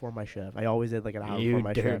hour before my shift. I always did like an hour before You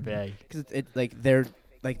my shift. dirtbag. Because it's like they're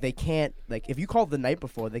like they can't like if you call the night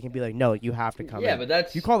before, they can be like, no, you have to come. Yeah, in. but that's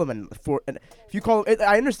If you call them in if you call,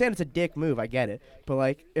 I understand it's a dick move. I get it, but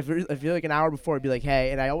like if you're like an hour before, it'd be like,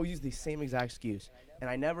 hey, and I always use the same exact excuse, and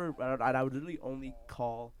I would literally only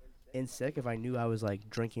call in sick if I knew I was like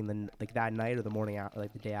drinking that night or the morning out,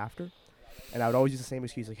 like the day after, and I would always use the same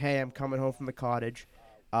excuse like, hey, I'm coming home from the cottage,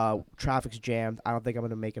 traffic's jammed. I don't think I'm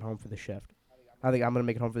gonna make it home for the shift. I don't think I'm gonna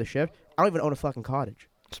make it home for the shift. I don't even own a fucking cottage.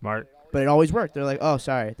 Smart. But it always worked. They're like, oh,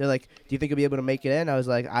 sorry. They're like, do you think you'll be able to make it in? I was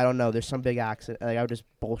like, I don't know. There's some big accident. Like, I would just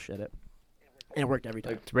bullshit it. And it worked every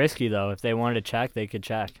time. It's risky though. If they wanted to check, they could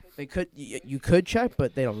check. They could, you could check,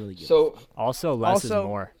 but they don't really give. So Also, less is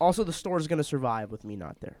more. Also, the store's gonna survive with me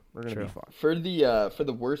not there. We're gonna True. be fine. for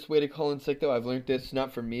the worst way to call in sick though, I've learned this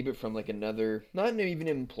not from me but from like another, not even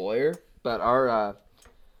an employer, but our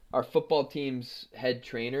football team's head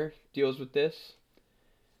trainer deals with this.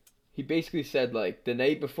 He basically said like the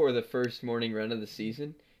night before the first morning run of the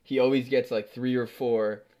season, he always gets like 3 or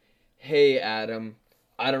 4, "Hey Adam,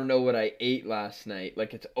 I don't know what I ate last night."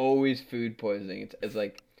 Like it's always food poisoning. It's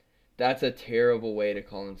like that's a terrible way to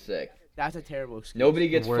call in sick. That's a terrible excuse. Nobody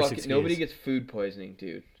gets worst excuse. nobody gets food poisoning,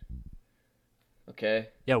 dude. Okay?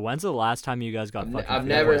 Yeah, when's the last time you guys got fucking I've food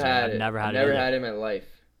never poisoning? had I've it. never had I've it never either. had it in my life.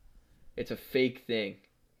 It's a fake thing.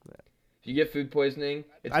 If you get food poisoning,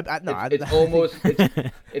 it's almost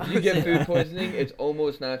if you get food poisoning, it's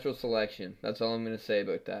almost natural selection. That's all I'm gonna say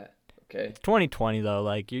about that. Okay. It's 2020 though.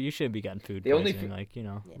 Like you should be getting food The only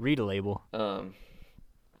poisoning. Read a label. I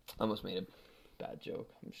almost made a bad joke.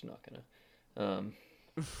 I'm just not gonna.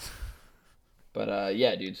 But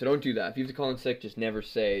yeah, dude. So don't do that. If you have to call in sick, just never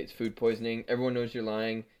say it's food poisoning. Everyone knows you're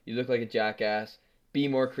lying. You look like a jackass. Be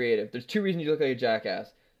more creative. There's 2 reasons you look like a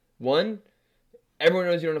jackass. 1, everyone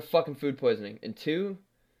knows you don't have fucking food poisoning. And 2,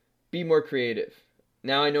 be more creative.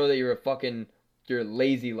 Now I know that you're a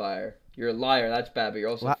lazy liar. You're a liar. That's bad, but you're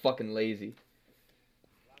also fucking lazy.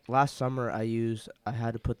 Last summer, I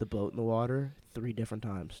had to put the boat in the water 3 different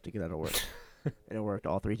times to get out of work, and it worked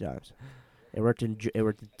all 3 times. It worked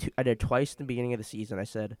I did twice in the beginning of the season. I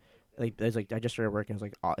said, I just started working. It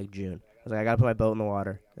was like June. I was like, I gotta put my boat in the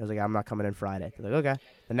water. I was like, I'm not coming in Friday. I was like, okay.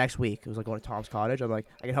 The next week, it was like going to Tom's cottage. I'm like,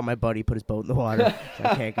 I can help my buddy put his boat in the water. So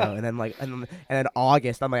I can't go. And then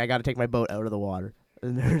August, I'm like, I gotta take my boat out of the water.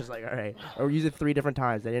 And they're just like, all right. Or we used it 3 different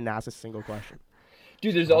times. They didn't ask a single question.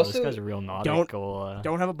 Dude, there's This also guy's a real nautical.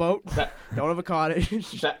 Don't have a boat. Don't have a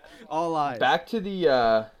cottage. All lies. back to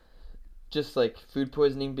the just like food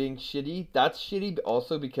poisoning being shitty. That's shitty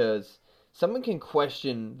also because someone can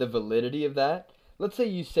question the validity of that. Let's say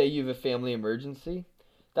you have a family emergency.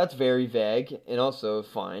 That's very vague and also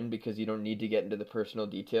fine because you don't need to get into the personal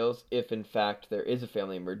details if in fact there is a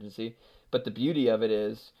family emergency. But the beauty of it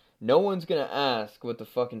is no one's gonna ask what the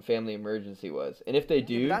fucking family emergency was, and if they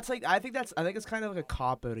do, That's like I think it's kind of like a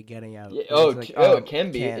cop out of getting out. yeah, It's it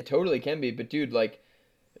can be. can't. It totally can be. But dude, like,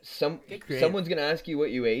 Get creative. someone's gonna ask you what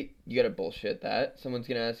you ate. You gotta bullshit that. Someone's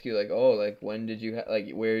gonna ask you like, oh, like when did you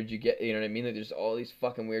where did you get? You know what I mean? Like, there's all these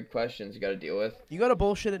fucking weird questions you gotta deal with. You gotta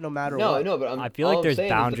bullshit it no matter what. No, but I feel like there's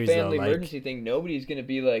boundaries the family though. emergency thing. Nobody's gonna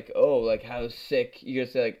be like, oh, like how's sick? You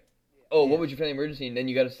gotta say like, oh, what was your family emergency? And then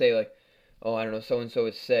you gotta say like, oh, I don't know, so and so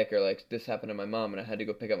is sick, or like this happened to my mom and I had to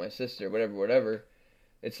go pick up my sister, whatever.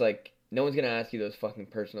 It's like no one's gonna ask you those fucking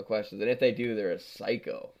personal questions, and if they do, they're a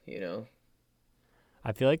psycho, you know.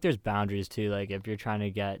 I feel like there's boundaries too. Like if you're trying to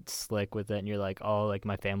get slick with it, and you're like, oh, like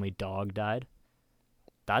my family dog died.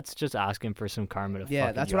 That's just asking for some karma to Yeah,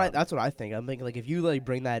 fucking that's you what up. that's what I think. I'm thinking like if you like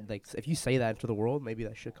bring that if you say that into the world, maybe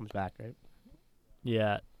that shit comes back, right?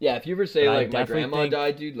 Yeah. Yeah, if you ever say But I like my definitely grandma think-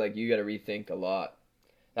 died, dude, like you gotta rethink a lot.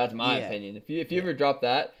 That's my Yeah. opinion. If you ever drop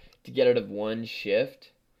that to get out of one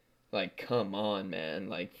shift, like come on, man.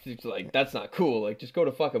 Like it's like that's not cool. Like just go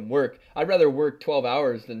to fucking work. I'd rather work 12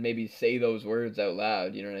 hours than maybe say those words out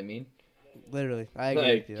loud. You know what I mean? Literally, I agree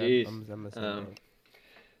Like, with you. jeez. I'm the same way.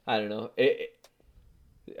 I don't know.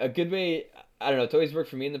 A good way. I don't know. It's always worked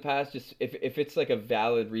for me in the past. Just if it's like a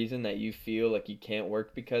valid reason that you feel like you can't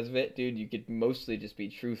work because of it, dude, you could mostly just be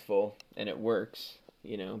truthful and it works.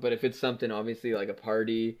 You know. But if it's something obviously like a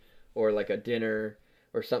party or like a dinner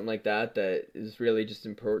or something like that that is really just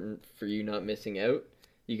important for you not missing out,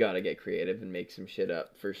 you gotta get creative and make some shit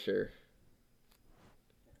up for sure.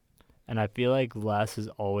 And I feel like less is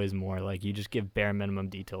always more. Like you just give bare minimum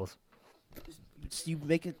details. You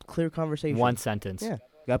make a clear conversation. One sentence. Yeah.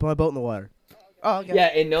 Gotta put my boat in the water. Oh, okay. Yeah,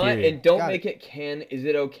 and Period. don't Got make it. Is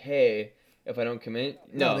it okay if I don't come in?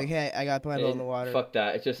 No. Like, hey, I gotta put my boat in the water. Fuck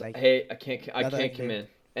that. It's just Like, hey, I can't nothing I come can- in,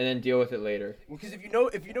 and then deal with it later. Because if you know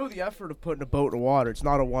the effort of putting a boat in the water, it's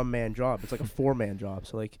not a 1-man job. It's like a 4-man job.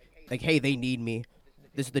 So like hey, they need me.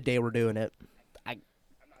 This is the day we're doing it.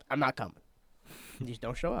 I'm not coming. You just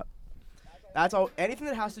don't show up. That's all. Anything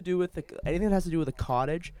that has to do with the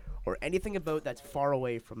cottage or anything about that's far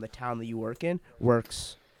away from the town that you work in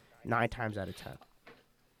works 9 times out of 10.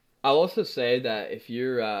 I'll also say that if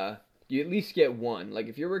you're you at least get one. Like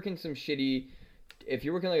if you're working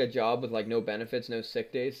like a job with like no benefits, no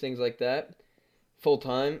sick days, things like that, full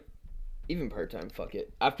time, even part time, fuck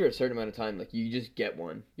it. After a certain amount of time, like you just get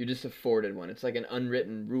one. You're just afforded one. It's like an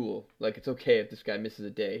unwritten rule. Like it's okay if this guy misses a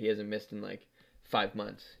day. He hasn't missed in like 5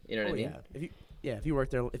 months. You know what I mean? Yeah. If you work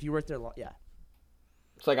there, yeah.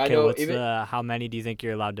 It's like I Okay, know what's even how many do you think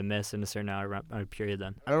you're allowed to miss in a certain hour period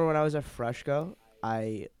then? I remember when I was at Freshco,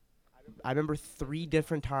 I remember 3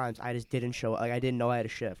 different times I just didn't show up. Like I didn't know I had a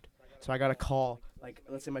shift, so I got a call. Like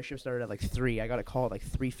let's say my shift started at like 3. I got a call at like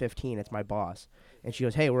 3:15. It's my boss, and she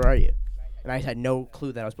goes, "Hey, where are you?" And I had no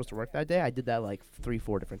clue that I was supposed to work that day. I did that like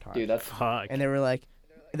 3-4 different times. dude, that's Fuck. And they were like,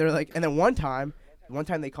 and then one time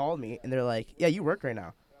they called me and they're like, "Yeah, you work right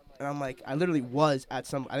now." And I'm like, I literally was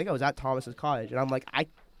at I think I was at Thomas's cottage, and I'm like, I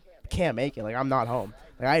can't make it. Like I'm not home.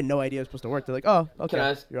 Like I had no idea I was supposed to work. They're like, "Oh, okay."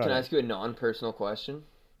 Can I ask you a non-personal question?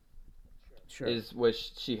 Sure.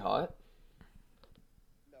 Was she hot?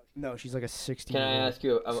 No, she's like a 16. Can I ask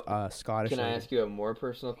you Scottish? Can I lady. ask you a more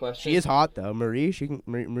personal question? She is hot though, Marie.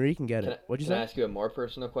 Marie can get it. What'd you Can I say? ask you a more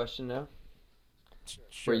personal question now?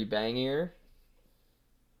 Sure. Were you banging her?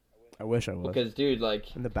 I wish I was. Because dude,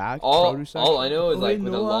 like In the back. all produce all section? I know is like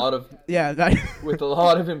with a lot of Yeah. That, with a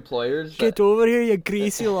lot of employers. Get over here, you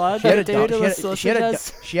greasy lad. she had a Potato dump, with she had a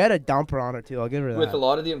sausages. she had a dumper on her too. I'll give her that. With a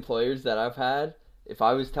lot of the employers that I've had, if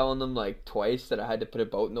I was telling them like twice that I had to put a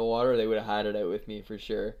boat in the water, they would have had it out with me for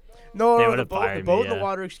sure. No, They the would've boat, fired the boat me, in the yeah.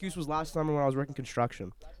 water excuse was last summer when I was working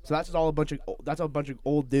construction. So that's all a bunch of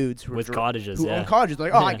old dudes who With were, cottages, who yeah. own cottages.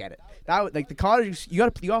 Like, oh, I get it. That like the cottages, you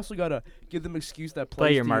also gotta give them an excuse that Play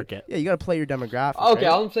plays your to market. Yeah, you gotta play your demographic. Okay,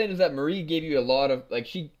 right? all I'm saying is that Marie gave you a lot of like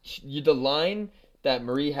the line that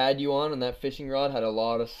Marie had you on that fishing rod had a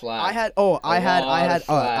lot of slack.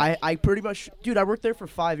 I pretty much, dude, I worked there for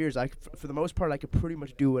 5 years. For the most part, I could pretty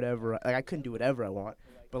much do whatever. Like, I couldn't do whatever I want,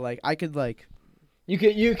 but like, I could like, You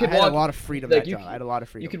could I walk had a lot of freedom like, that job. I had a lot of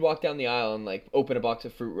freedom. You could walk down the aisle and like open a box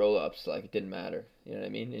of fruit roll-ups, like it didn't matter. You know what I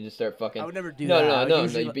mean? And just start fucking. I would never do No, that. no, I would no,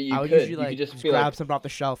 usually, no, but you I would could. usually You like could just be grab like, something off the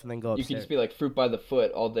shelf and then go you upstairs. could just be like fruit by the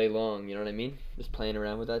foot all day long. You know what I mean? Just playing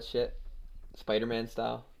around with that shit, Spider-Man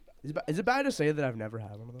style. Is it bad to say that I've never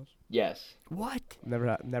had one of those? Yes. What? Never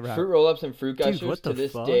had. Fruit roll-ups and fruit Dude, gushers what to the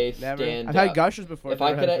this fuck? day Never. stand I've had up. gushers before. If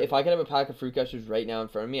I could have a pack of fruit gushers right now in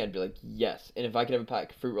front of me, I'd be like yes. And if I could have a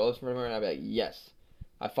pack of fruit roll-ups in front of me, I'd be like yes.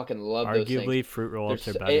 I fucking love those things. Arguably, fruit roll-ups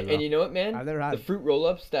are They're better, though. and you know what, man? I've never had the them. fruit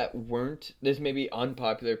roll-ups that weren't. This may be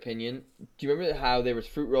unpopular opinion. Do you remember how there was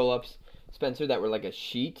fruit roll-ups, Spencer, that were like a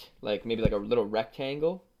sheet, like maybe like a little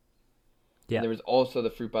rectangle? Yeah. And there was also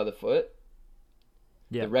the fruit by the foot.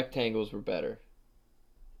 Yeah. The rectangles were better.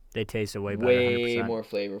 They tasted way better, Way 100%. more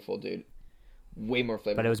flavorful, dude. Way more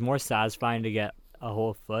flavorful. But it was more satisfying to get a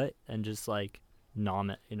whole foot and just, like, nom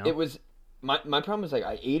it, you know? It was. My problem was like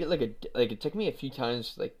I ate it like it took me a few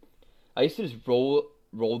times. Like I used to just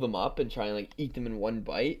roll them up and try and like eat them in one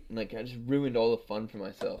bite, and like I just ruined all the fun for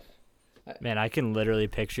myself. Man, I can literally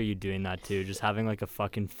picture you doing that, too. Just having, like, a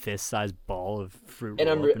fucking fist-sized ball of fruit And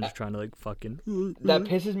roll-up and just trying to, like, fucking... That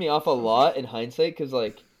pisses me off a lot in hindsight, because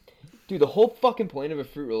like, dude, the whole fucking point of a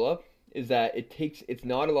fruit roll up is that it's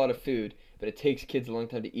not a lot of food, but it takes kids a long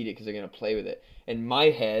time to eat it because they're gonna play with it. In my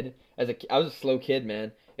head, I was a slow kid,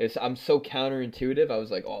 man. I'm so counterintuitive. I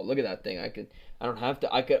was like, oh, look at that thing. I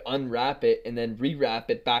could unwrap it and then rewrap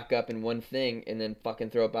it back up in one thing and then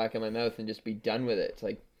fucking throw it back in my mouth and just be done with it. It's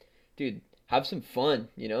like, dude, have some fun,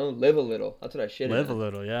 you know? Live a little. That's what I should have Live a done.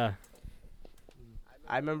 little, yeah.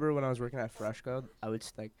 I remember when I was working at Freshco, I would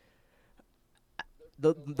like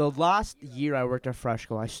the last year I worked at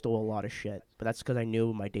Freshco, I stole a lot of shit, but that's because I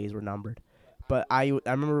knew my days were numbered. But I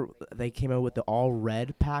remember they came out with the all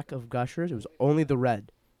red pack of Gushers. It was only the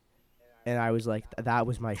red, and I was like, that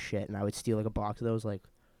was my shit. And I would steal like a box of those like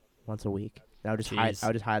once a week. And I would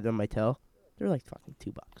just hide them in my till. They're like fucking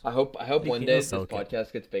 $2. I hope one day this so good.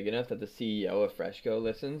 podcast gets big enough that the CEO of Freshco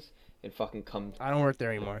listens and fucking comes I don't work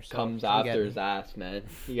there anymore. So comes come get after me. his ass, man.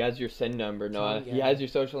 He has your SIN number. No, Come he get has me. your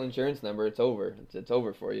social insurance number. It's over. It's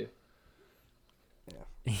over for you.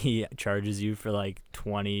 He charges you for, like,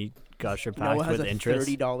 20 Gusher Noah packs has with a interest.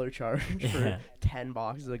 $30 charge for Yeah. 10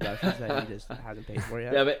 boxes of Gushers that he just hasn't paid for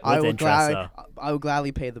yet. Yeah, but I With would interest, I would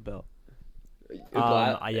gladly pay the bill.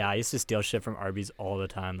 Yeah, I used to steal shit from Arby's all the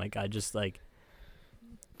time. Like, I just, like,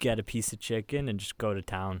 get a piece of chicken and just go to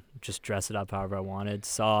town. Just dress it up however I wanted.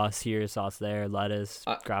 Sauce here, sauce there, lettuce,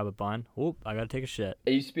 grab a bun. Oop, I gotta take a shit.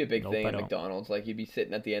 It used to be a big Nope, thing I at don't. McDonald's. Like, you'd be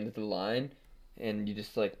sitting at the end of the line, and you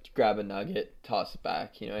just, like, grab a nugget, toss it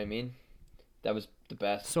back. You know what I mean? That was the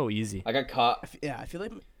best. So easy. I got caught. I feel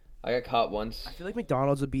like once.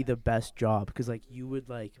 McDonald's would be the best job because like you would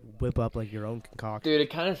like whip up like your own concoction. Dude,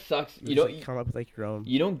 it kind of sucks. You just, don't like, come up with like your own.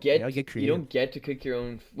 You don't get get you creative. don't get to cook your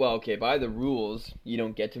own. Well, okay, by the rules, you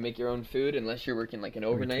don't get to make your own food unless you're working like an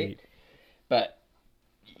overnight. Retweet. But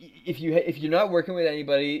if you're not working with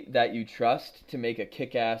anybody that you trust to make a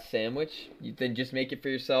kick-ass sandwich, then just make it for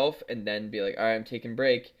yourself and then be like, all right, I'm taking a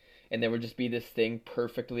break, and there would just be this thing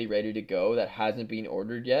perfectly ready to go that hasn't been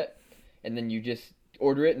ordered yet, and then you just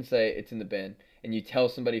order it and say it's in the bin, and you tell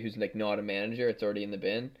somebody who's like not a manager it's already in the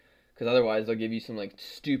bin, because otherwise they'll give you some like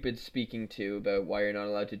stupid speaking to about why you're not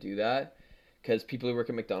allowed to do that, because people who work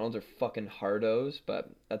at McDonald's are fucking hardos, but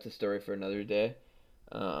that's a story for another day.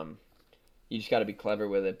 You just got to be clever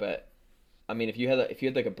with it, but I mean, if you had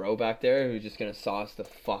like a bro back there who's just gonna sauce the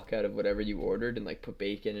fuck out of whatever you ordered and like put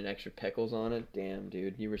bacon and extra pickles on it, damn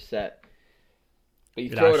dude, you were set. But you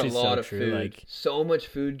Dude, throw out a actually, so lot of true, food. like- So much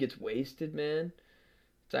food gets wasted, man.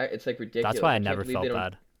 It's like ridiculous. That's why I can't never believe felt they don't-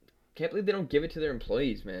 bad. Can't believe they don't give it to their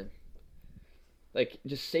employees, man. Like,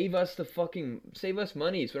 just save us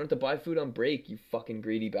money so we don't have to buy food on break, you fucking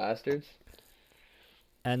greedy bastards.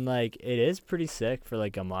 And like it is pretty sick for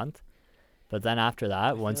like a month, but then after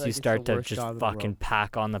that, feel once like you it's the start to worst just job in the fucking world.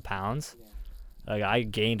 pack on the pounds, like I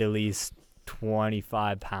gained at least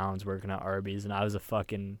 25 pounds working at Arby's, and I was a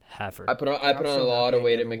fucking heifer. I put on I'm a so lot happy of I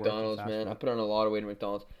weight at never worked in McDonald's, fast man. food. I put on a lot of weight at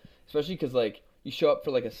McDonald's, especially because like you show up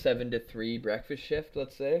for like a 7 to 3 breakfast shift,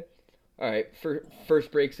 let's say. All right,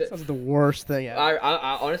 first breaks at. Sounds the worst thing ever.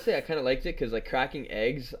 I honestly I kind of liked it because like cracking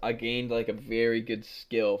eggs, I gained like a very good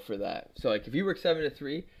skill for that. So like if you work 7 to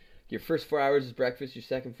 3, your first 4 hours is breakfast, your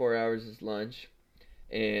second 4 hours is lunch,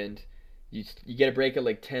 and you get a break at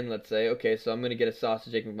like 10, let's say. Okay, so I'm gonna get a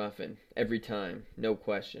sausage egg McMuffin every time, no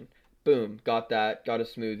question. Boom, got that, got a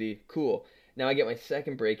smoothie, cool. Now I get my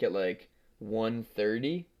second break at like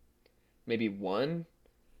 1:30, maybe 1.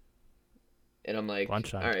 And I'm like,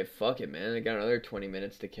 Lunchtime. all right, fuck it, man. I got another 20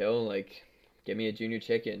 minutes to kill. Like, give me a junior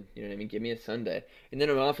chicken. You know what I mean? Give me a sundae. And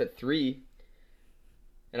then I'm off at 3.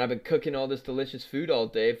 And I've been cooking all this delicious food all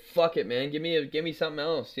day. Fuck it, man. Give me something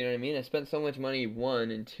else. You know what I mean? I spent so much money,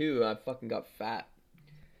 1, and 2, I fucking got fat.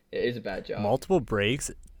 It is a bad job. Multiple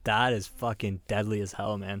breaks, that is fucking deadly as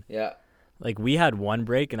hell, man. Yeah. Like we had one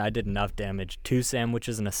break, and I did enough damage. 2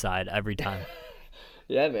 sandwiches and a side every time.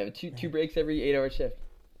 Yeah, man. Two breaks every 8-hour shift.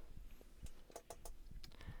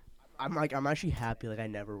 I'm actually happy like I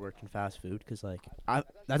never worked in fast food because like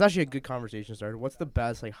that's actually a good conversation starter. What's the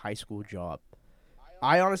best like high school job?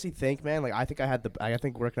 I honestly think, man, like I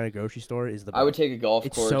think working at a grocery store is the best. I would take a golf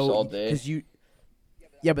It's course so all day. because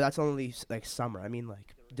yeah, but that's only like summer. I mean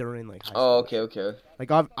like during like high Oh, school. okay. Like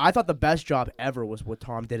I thought the best job ever was what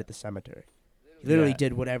Tom did at the cemetery. He literally Yeah.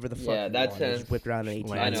 did whatever the fuck. Yeah, he that wanted. He just sounds- whipped around an 18.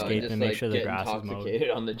 Land- I know, landscape just and make like sure the get grass is mowed. intoxicated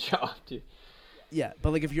on the job, dude. Yeah,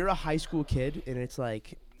 but like if you're a high school kid and it's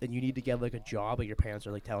like and you need to get like a job, like your parents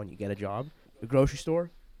are like telling you get a job, a grocery store,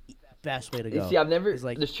 best way to go. See, I've never. It's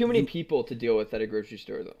like There's too many you- people to deal with at a grocery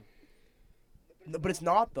store, though. No, but it's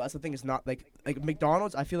not though. That's the thing. It's not like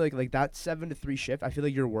McDonald's. I feel like that 7 to 3 shift. I feel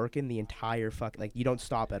like you're working the entire like you don't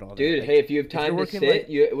stop at all. Dude, Like, hey, if you have you're time to working, sit,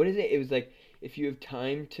 like- what is it? It was like if you have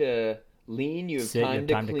time to lean, you have Sit, time, you have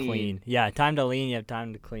to, time to clean. Yeah, time to lean, you have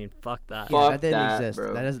time to clean. Fuck that. Yeah, Fuck that didn't that, exist.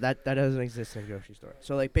 bro. That doesn't exist in a grocery store.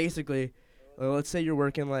 So like basically, let's say you're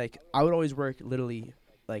working like I would always work literally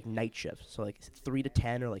like night shifts. So like 3 to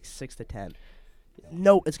 10 or like 6 to 10.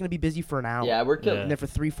 No, it's gonna be busy for an hour. Yeah, I worked Yeah. at. And then for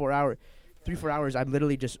 3-4 hours, I'm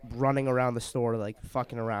literally just running around the store, like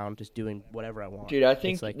fucking around, just doing whatever I want. Dude, I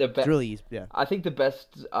think it's like the it's best. really easy. Yeah. I think the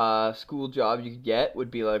best school job you could get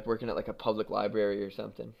would be like working at like a public library or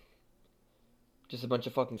something. Just a bunch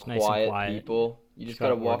of fucking Nice and quiet, quiet. people. You just Just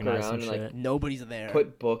gotta gotta walk organize around some and like shit. Nobody's there.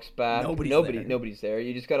 put books back. Nobody's Nobody's there. there.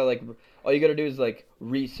 You just gotta like, all you gotta do is like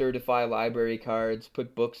recertify library cards,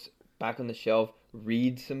 put books back on the shelf,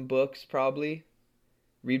 read some books probably,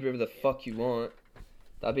 read whatever the fuck you want.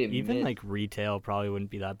 That'd be Even mint. like retail probably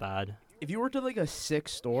wouldn't be that bad. If you worked at like a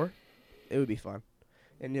Six store, it would be fun.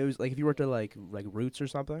 And it was like if you worked at like Roots or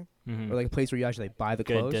something, Mhm. or like a place where you actually buy the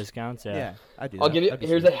Good clothes. discounts, yeah. Yeah, I do. I'll that. give you That'd be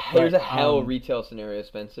here's sweet. a But, hell retail scenario,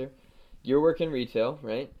 Spencer. You're working retail,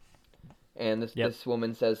 right? And Yep. this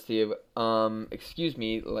woman says to you, excuse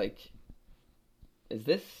me, like, is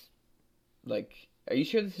this, like, are you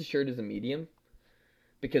sure this shirt is a medium?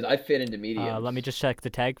 Because I fit into mediums. Let me just check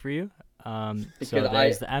the tag for you. So Because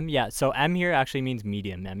there's the M. Yeah, so M here actually means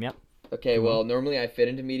medium. M, yep. Okay, well, normally I fit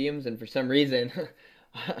into mediums, and for some reason,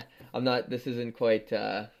 I'm not. This isn't quite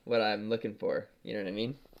what I'm looking for. You know what I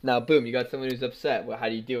mean? Now, boom, you got someone who's upset. Well, how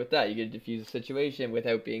do you deal with that? You get to diffuse the situation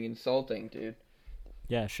without being insulting, dude.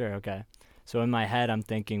 Yeah, sure, okay. So in my head, I'm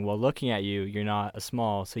thinking, well, looking at you, you're not a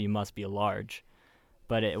small, so you must be a large.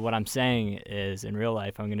 But what I'm saying is, in real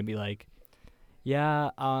life, I'm going to be like, yeah,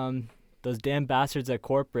 those damn bastards at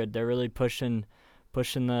corporate, they're really pushing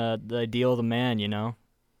the ideal of the man, you know?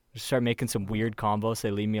 Just start making some weird combos.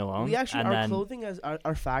 They leave me alone. We actually, and our then, clothing, as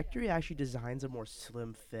our factory actually designs a more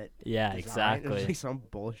slim fit. Yeah, design. exactly. It's like some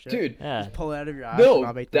bullshit. Dude, Yeah. Just pull it out of your ass. and no,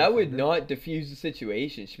 not make them that would offended. not diffuse the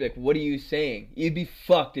situation. She'd be like, "What are you saying?" You'd be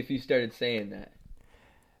fucked if you started saying that.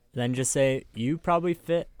 Then just say, you probably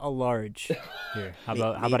fit a large. Here, how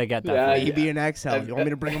about I get that Yeah, for you? Maybe an XL. You want me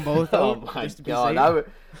to bring them both Oh out? my just to be god, safe? that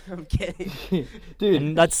would, I'm kidding. dude.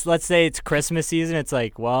 And let's say it's Christmas season. It's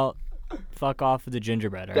like, well, fuck off with the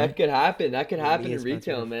gingerbread, all That right? could happen. That could Yeah, happen me in and Spencer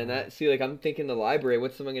retail, are man. fine. That see, like, I'm thinking the library.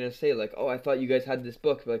 What's someone gonna say? Like, oh, I thought you guys had this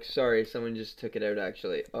book. Like, sorry, someone just took it out.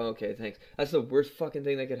 Actually, oh, okay, thanks. That's the worst fucking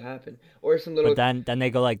thing that could happen. Or some little But then they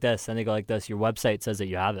go like this. Then they go like this. Your website says that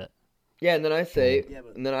you have it. yeah, and then I say, Yeah,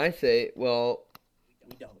 but- well,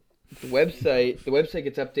 We don't. the website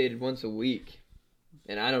gets updated once a week,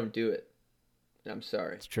 and I don't do it. And I'm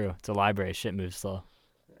sorry. It's true. It's a library. Shit moves slow.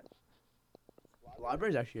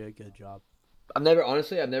 Library's actually a good job. I've never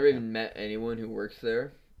even met anyone who works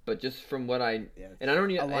there. But just from what I Yeah. and I don't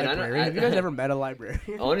A and I don't. librarian. Have you guys ever met a librarian?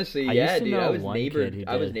 Honestly, I yeah, used to dude. know I was one kid who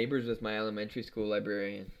I was did. neighbors with my elementary school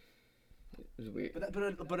librarian. It was weird.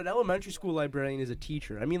 But an elementary school librarian is a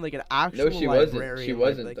teacher. I mean, like an actual No, she librarian. wasn't. She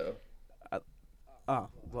wasn't like, though. Oh,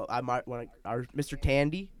 well, I might want our Mr.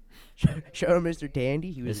 Tandy. Show him Mr.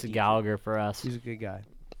 Tandy. He was This a is teacher. Gallagher for us. He's a good guy.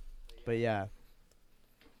 But yeah.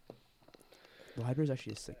 The library's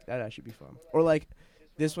actually that'd actually be fun. Or like,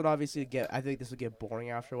 this would obviously I think this would get boring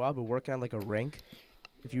after a while, but working on like a rink.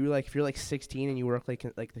 If you're like 16 and you work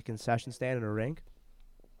like the concession stand in a rink,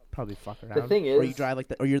 probably fuck around. thing or you is- drive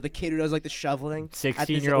or you're the kid who does like the shoveling. At the-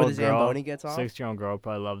 16-year-old when the girl. Zamboni gets off. 16-year-old girl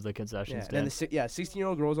probably loves the concession Yeah, and then stand.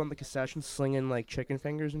 16-year-old girls on the concession slinging like chicken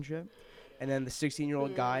fingers and shit, and then the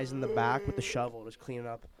 16-year-old guys in the back with the shovel just cleaning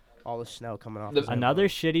up all the snow coming off. The- the Another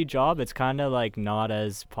Zamboni. shitty job. It's kind of like not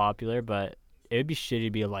as popular, but it would be shitty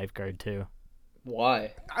to be a lifeguard too.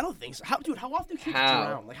 Why? I don't think so. How do kids How?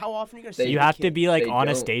 drown? Like how often are you gonna They- see? You a have kid? to be like They on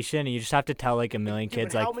a don't. station, and you just have to tell like a million Yeah, but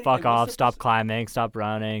kids how like, many- fuck like, off, what's the stop perc- climbing, stop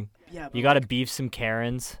running. Yeah, but You gotta like, beef some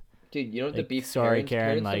Karens. Dude, you know what the Like, beef sorry, parents, Karen,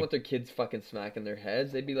 parents like- don't want their kids fucking smacking their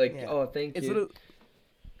heads. They'd be like, Yeah. oh, thank it's you. little.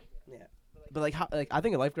 Yeah, but like I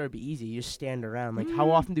think a lifeguard would be easy. You just stand around. Like how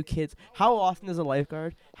often does a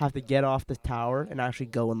lifeguard have to get off the tower and actually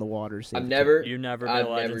go in the water? to save I've the never, You've never been I've a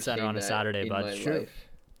Legend never Center seen on a that Saturday, in bud. my Sure. life.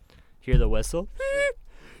 Hear the whistle?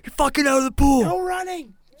 You're fucking out of the pool. kid. No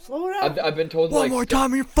running. Slow down. I've been told One like more time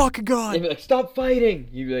and you're fucking They'd gone. be like, stop fighting.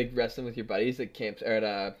 You'd be like wrestling with your buddies at camps or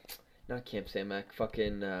at not Camp Samac,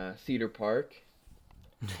 fucking Cedar Park.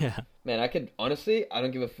 Yeah. Man, I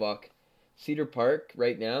don't give a fuck. Cedar Park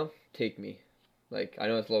right now, take me. Like, I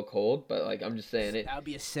know it's a little cold, but like I'm just saying it. That would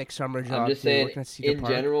be a sick summer job. I'm just too, saying, working at Cedar in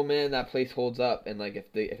Park. general, man, that place holds up. And like,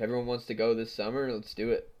 if everyone wants to go this summer, let's do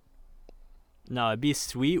it. No, it'd be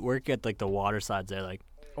sweet work at like the water sides there. Like,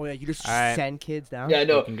 Oh yeah, you just Alright. send kids down. Yeah, I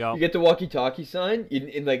know. You can go. You get the walkie-talkie sign,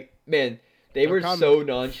 in like, man, they No were comment. so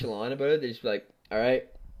nonchalant about it. They just be like, all right,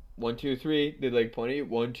 1, 2, 3. They'd like point at you,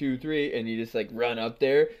 1, 2, 3, and you just like run up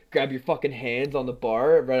there, grab your fucking hands on the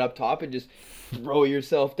bar right up top, and just throw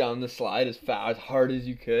yourself down the slide as hard as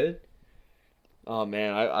you could. Oh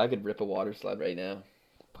man, I could rip a water slide right now.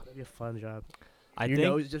 That'd be a fun job. I Your think.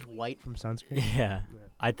 nose is just white from sunscreen. Yeah.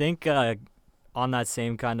 I think on that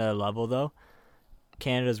same kind of level though,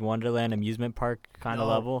 Canada's Wonderland amusement park kind of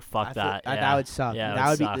No, level. Fuck I feel- that. Yeah. That would suck. Yeah, that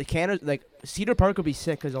would suck. be Canada. Like Cedar Park would be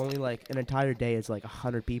sick because only like an entire day is like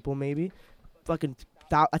 100 people maybe. Fucking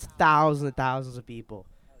that's thousands and thousands of people.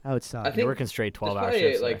 That would suck. I You're think working straight There's 12-hour probably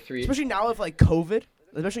shifts. like Like, 3. Especially now with like COVID.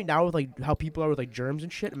 Especially now with like how people are with like germs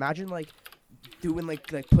and shit. Imagine like doing like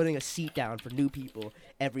putting a seat down for new people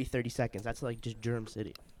every 30 seconds. That's like just germ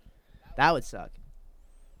city. That would suck.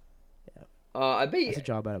 I That's a bet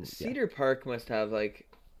job out of Cedar Park must have like,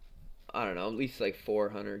 I don't know, at least like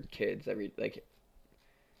 400 kids every like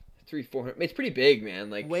 400. It's pretty big, man.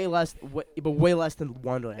 Like way less, but way less than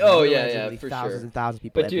Wonderland. Oh, Wonderland's yeah, literally for thousands sure. and thousands of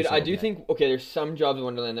people. But every dude, I single do day. think there's some jobs in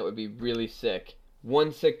Wonderland that would be really sick.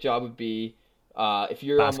 One sick job would be if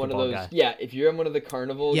you're on one of Basketball those, guy. if you're on one of the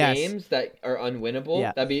carnival Yes. games that are unwinnable,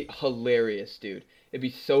 Yeah. that'd be hilarious, dude. It'd be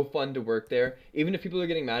so fun to work there. Even if people are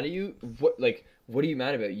getting mad at you, what are you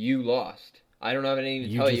mad about? You lost. I don't have anything to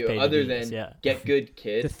You tell just you paid the other dues, than yeah. get good,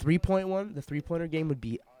 kid. the 3-pointer game would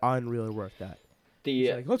be unreal to work that. The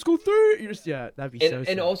It's like, let's go through. You're just that'd be so. and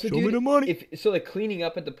sick. also, Show dude, me the money. if so, like cleaning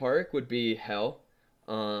up at the park would be hell.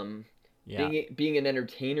 yeah. Being an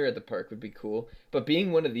entertainer at the park would be cool, but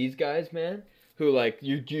being one of these guys, man, who like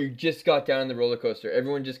you just got down the roller coaster,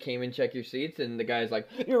 everyone just came and checked your seats, and the guy's like,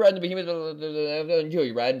 "You're riding the behemoth, blah, blah, blah, blah, blah, enjoy,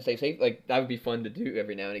 you ride and stay safe." Like that would be fun to do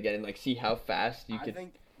every now and again, and like see how fast you I could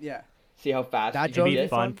think yeah. See how fast That you joke It'd can be get.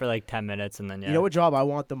 fun for like 10 minutes and then, yeah. You know what job I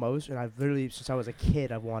want the most? And I've literally, since I was a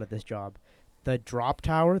kid, I've wanted this job. The drop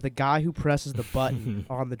tower, the guy who presses the button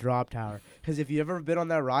on the drop tower. Because if you've ever been on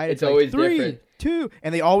that ride, It's like always 3, different. 2,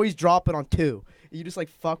 and they always drop it on 2. You just like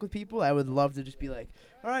fuck with people. I would love to just be like,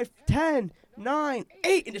 all right, 10, 9,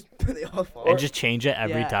 8, and just they all fall. And just change it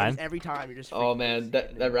every Yeah, and time. just every time you're just. Oh freaking man, sick, that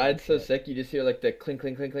and that you're ride's like, so shit. sick. You just hear like the clink,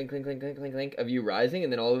 clink, clink, clink, clink, clink, clink, clink, clink of you rising,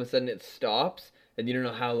 and then all of a sudden it stops, and you don't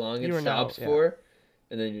know how long You it don't know, stops yeah. for,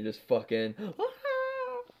 and then you're just fucking.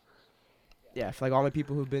 Yeah, for like all my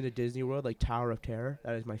people who've been to Disney World, like Tower of Terror,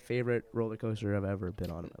 that is my favorite roller coaster I've ever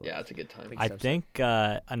been on in my life. Yeah, it's a good time. I so sick. think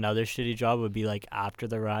another shitty job would be like after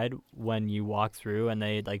the ride when you walk through and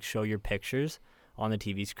they like show your pictures on the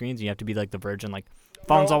TV screens. You have to be like the virgin, like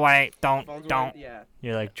phones No. away, don't. Yeah.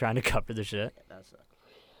 You're like trying to cover the shit. That sucks.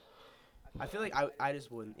 I feel like I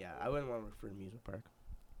just wouldn't. Yeah, I wouldn't want to work for an amusement park.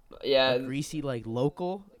 Yeah, A greasy like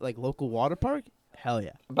local water park. Hell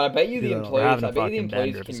yeah. but I bet you Do the that all- employees, having I a bet you the fucking employees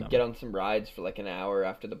bender for can something. get on some rides for like an hour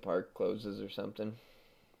after the park closes or something.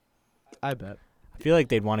 I bet. I feel like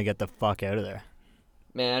they'd want to get the fuck out of there.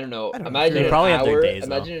 Man, I don't know. I don't know. Imagine They an probably have their hour. days,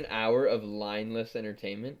 though. Imagine an hour of lineless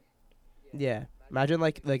entertainment. Yeah. Imagine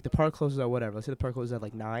like the park closes at whatever. Let's say the park closes at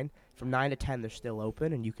like 9. From 9 to 10, they're still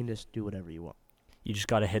open, and you can just do whatever you want. You just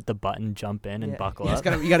gotta hit the button, jump in, and Yeah. buckle you up.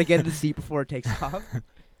 You gotta get in the seat before it takes off.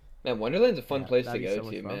 Man, Wonderland's a fun Yeah, place to that'd be go so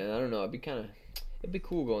much to, fun. man. I don't know. It'd be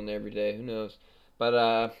cool going there every day. Who knows? But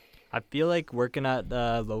I feel like working at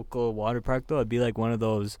the local water park though, it'd be like one of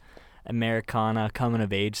those Americana coming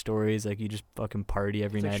of age stories. Like you just fucking party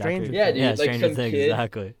every It's like night Stranger after. Yeah, dude, Yeah, like Stranger some Things, kid-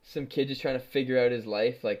 exactly. some kid just trying to figure out his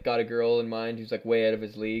life, like got a girl in mind who's like way out of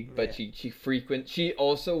his league, but Yeah. she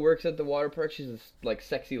also works at the water park. She's a like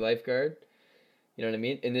sexy lifeguard. You know what I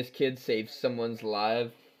mean? And this kid saves someone's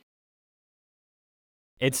life.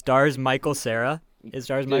 It stars Michael Cera.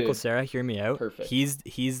 Michael Dude, Cera. Hear me out. perfect.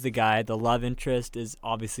 He's the guy. The love interest is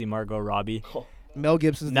obviously Margot Robbie. Mel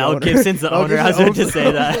Gibson's Mel the owner. Gibson's the Mel owner. I was Gibson about to owns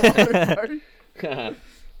say the water that. park.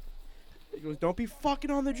 He goes, "Don't be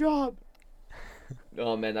fucking on the job."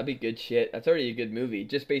 Oh man, that'd be good shit. That's already a good movie.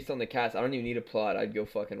 Just based on the cast, I don't even need a plot. I'd go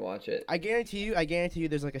fucking watch it. I guarantee you,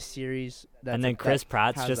 there's like a series. That's And then Chris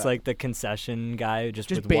Pratt's has just that. like the concession guy, just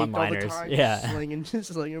with baked all the one-liners. time, Yeah.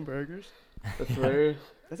 slinging burgers. That's where.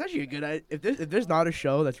 That's actually a good idea. If there's not a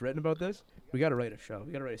show that's written about this, we gotta write a show.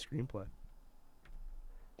 We gotta write a screenplay.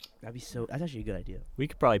 That'd be so. That's actually a good idea. We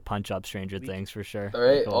could probably punch up Stranger We- Things for sure. All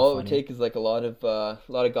right, Make it all it would funny. take is like a lot of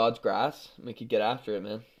God's grass. We could get after it,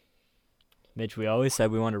 man. Mitch, we always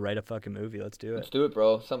said we wanted to write a fucking movie. Let's do Let's it. do it,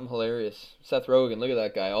 bro. Something hilarious. Seth Rogen, look at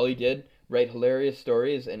that guy. All he did, write hilarious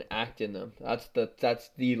stories and act in them. That's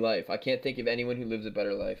the life. I can't think of anyone who lives a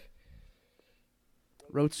better life.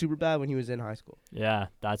 Wrote Superbad when he was in high school. Yeah,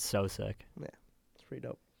 that's so sick. It's pretty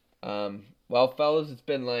dope. Well, fellas, it's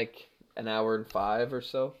been like an hour and 5 or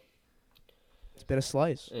so, It's been a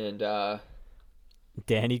slice. and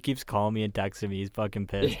Danny keeps calling me and texting me. He's fucking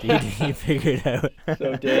pissed. He figured out.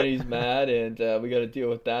 so Danny's mad, and we got to deal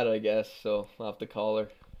with that, I guess. So I'll have to call her.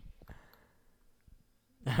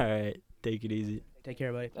 All right, take it easy. Take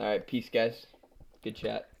care, buddy. All right, peace, guys. Good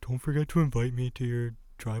chat. Don't forget to invite me to your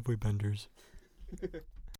driveway benders.